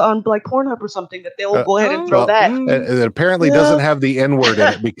Boondocks on like Pornhub or something that they'll go ahead and throw that. It apparently doesn't have the N word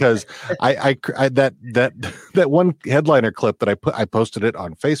in it because I that one headliner clip that I posted it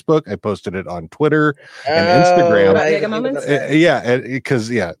on Facebook, I posted it on Twitter and Instagram.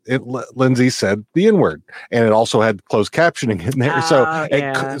 Lindsay said the N word, and it also had closed captioning in there.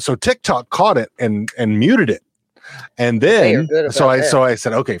 So TikTok caught it and muted it. And then, so I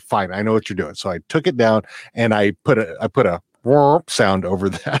said, okay, fine, I know what you're doing. So I took it down and I put a whoop sound over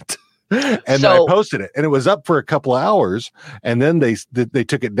that, and then I posted it, and it was up for a couple of hours, and then they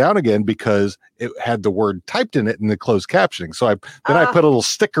took it down again because it had the word typed in it in the closed captioning. So I put a little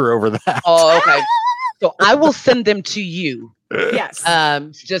sticker over that. Oh, okay. So I will send them to you. Yes.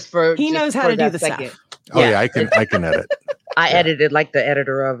 He knows how to do the stuff. Oh yeah, I can edit. I edited like the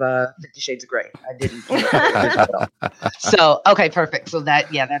editor of 50 Shades of Grey. I didn't. So, okay, perfect. So that's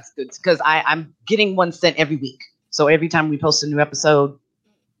good because I'm getting one sent every week. So every time we post a new episode,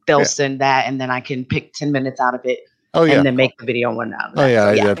 they'll send that, and then I can pick 10 minutes out of it. And then make the video one out of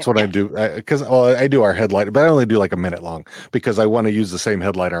that. That's what I do. Because I do our headliner, but I only do like a minute long because I want to use the same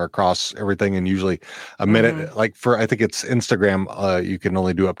headliner across everything, and usually a minute. Like I think it's Instagram, you can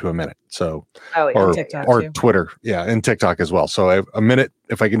only do up to a minute. So or Twitter, and TikTok as well. So a minute.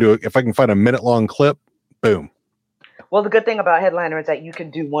 If I can find a minute long clip, boom. Well, the good thing about headliner is that you can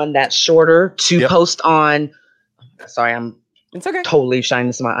do one that's shorter to post on. Sorry, it's okay. Totally shine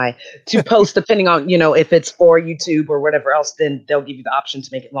this in my eye. To post, depending on, if it's for YouTube or whatever else, then they'll give you the option to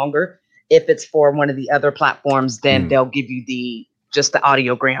make it longer. If it's for one of the other platforms, then they'll give you just the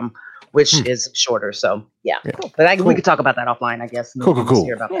audiogram, which is shorter. So cool. But we could talk about that offline, I guess. Cool.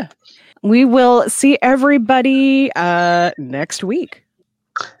 Hear about that. We will see everybody next week.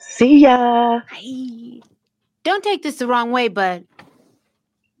 See ya. Hey, don't take this the wrong way, but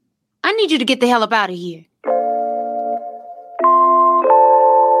I need you to get the hell up out of here.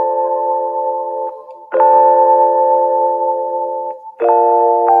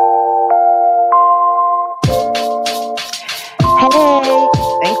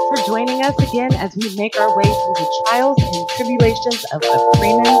 Joining us again as we make our way through the trials and tribulations of the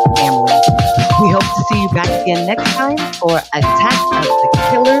Freeman family. We hope to see you back again next time for Attack of the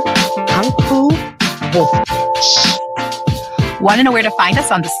Killer Kung Fu Wolf. Want to know where to find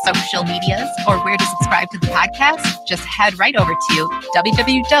us on the social medias or where to subscribe to the podcast? Just head right over to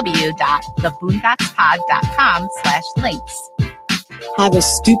www.theboondockspod.com/links. Have a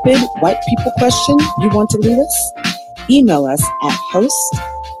stupid white people question you want to leave us? Email us at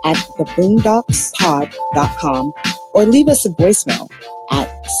host@theboondockspod.com or leave us a voicemail at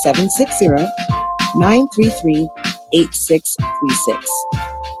 760-933-8636.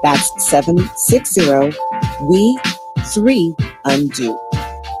 That's 760-we-3-UNDO.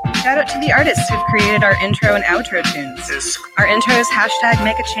 Shout out to the artists who've created our intro and outro tunes. Our intro is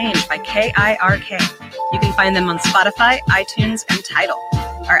 #MakeAChange by KIRK. You can find them on Spotify, iTunes, and Tidal.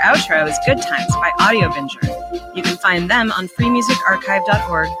 Our outro is Good Times by Audio Binger. You can find them on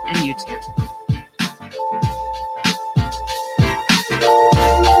freemusicarchive.org and YouTube.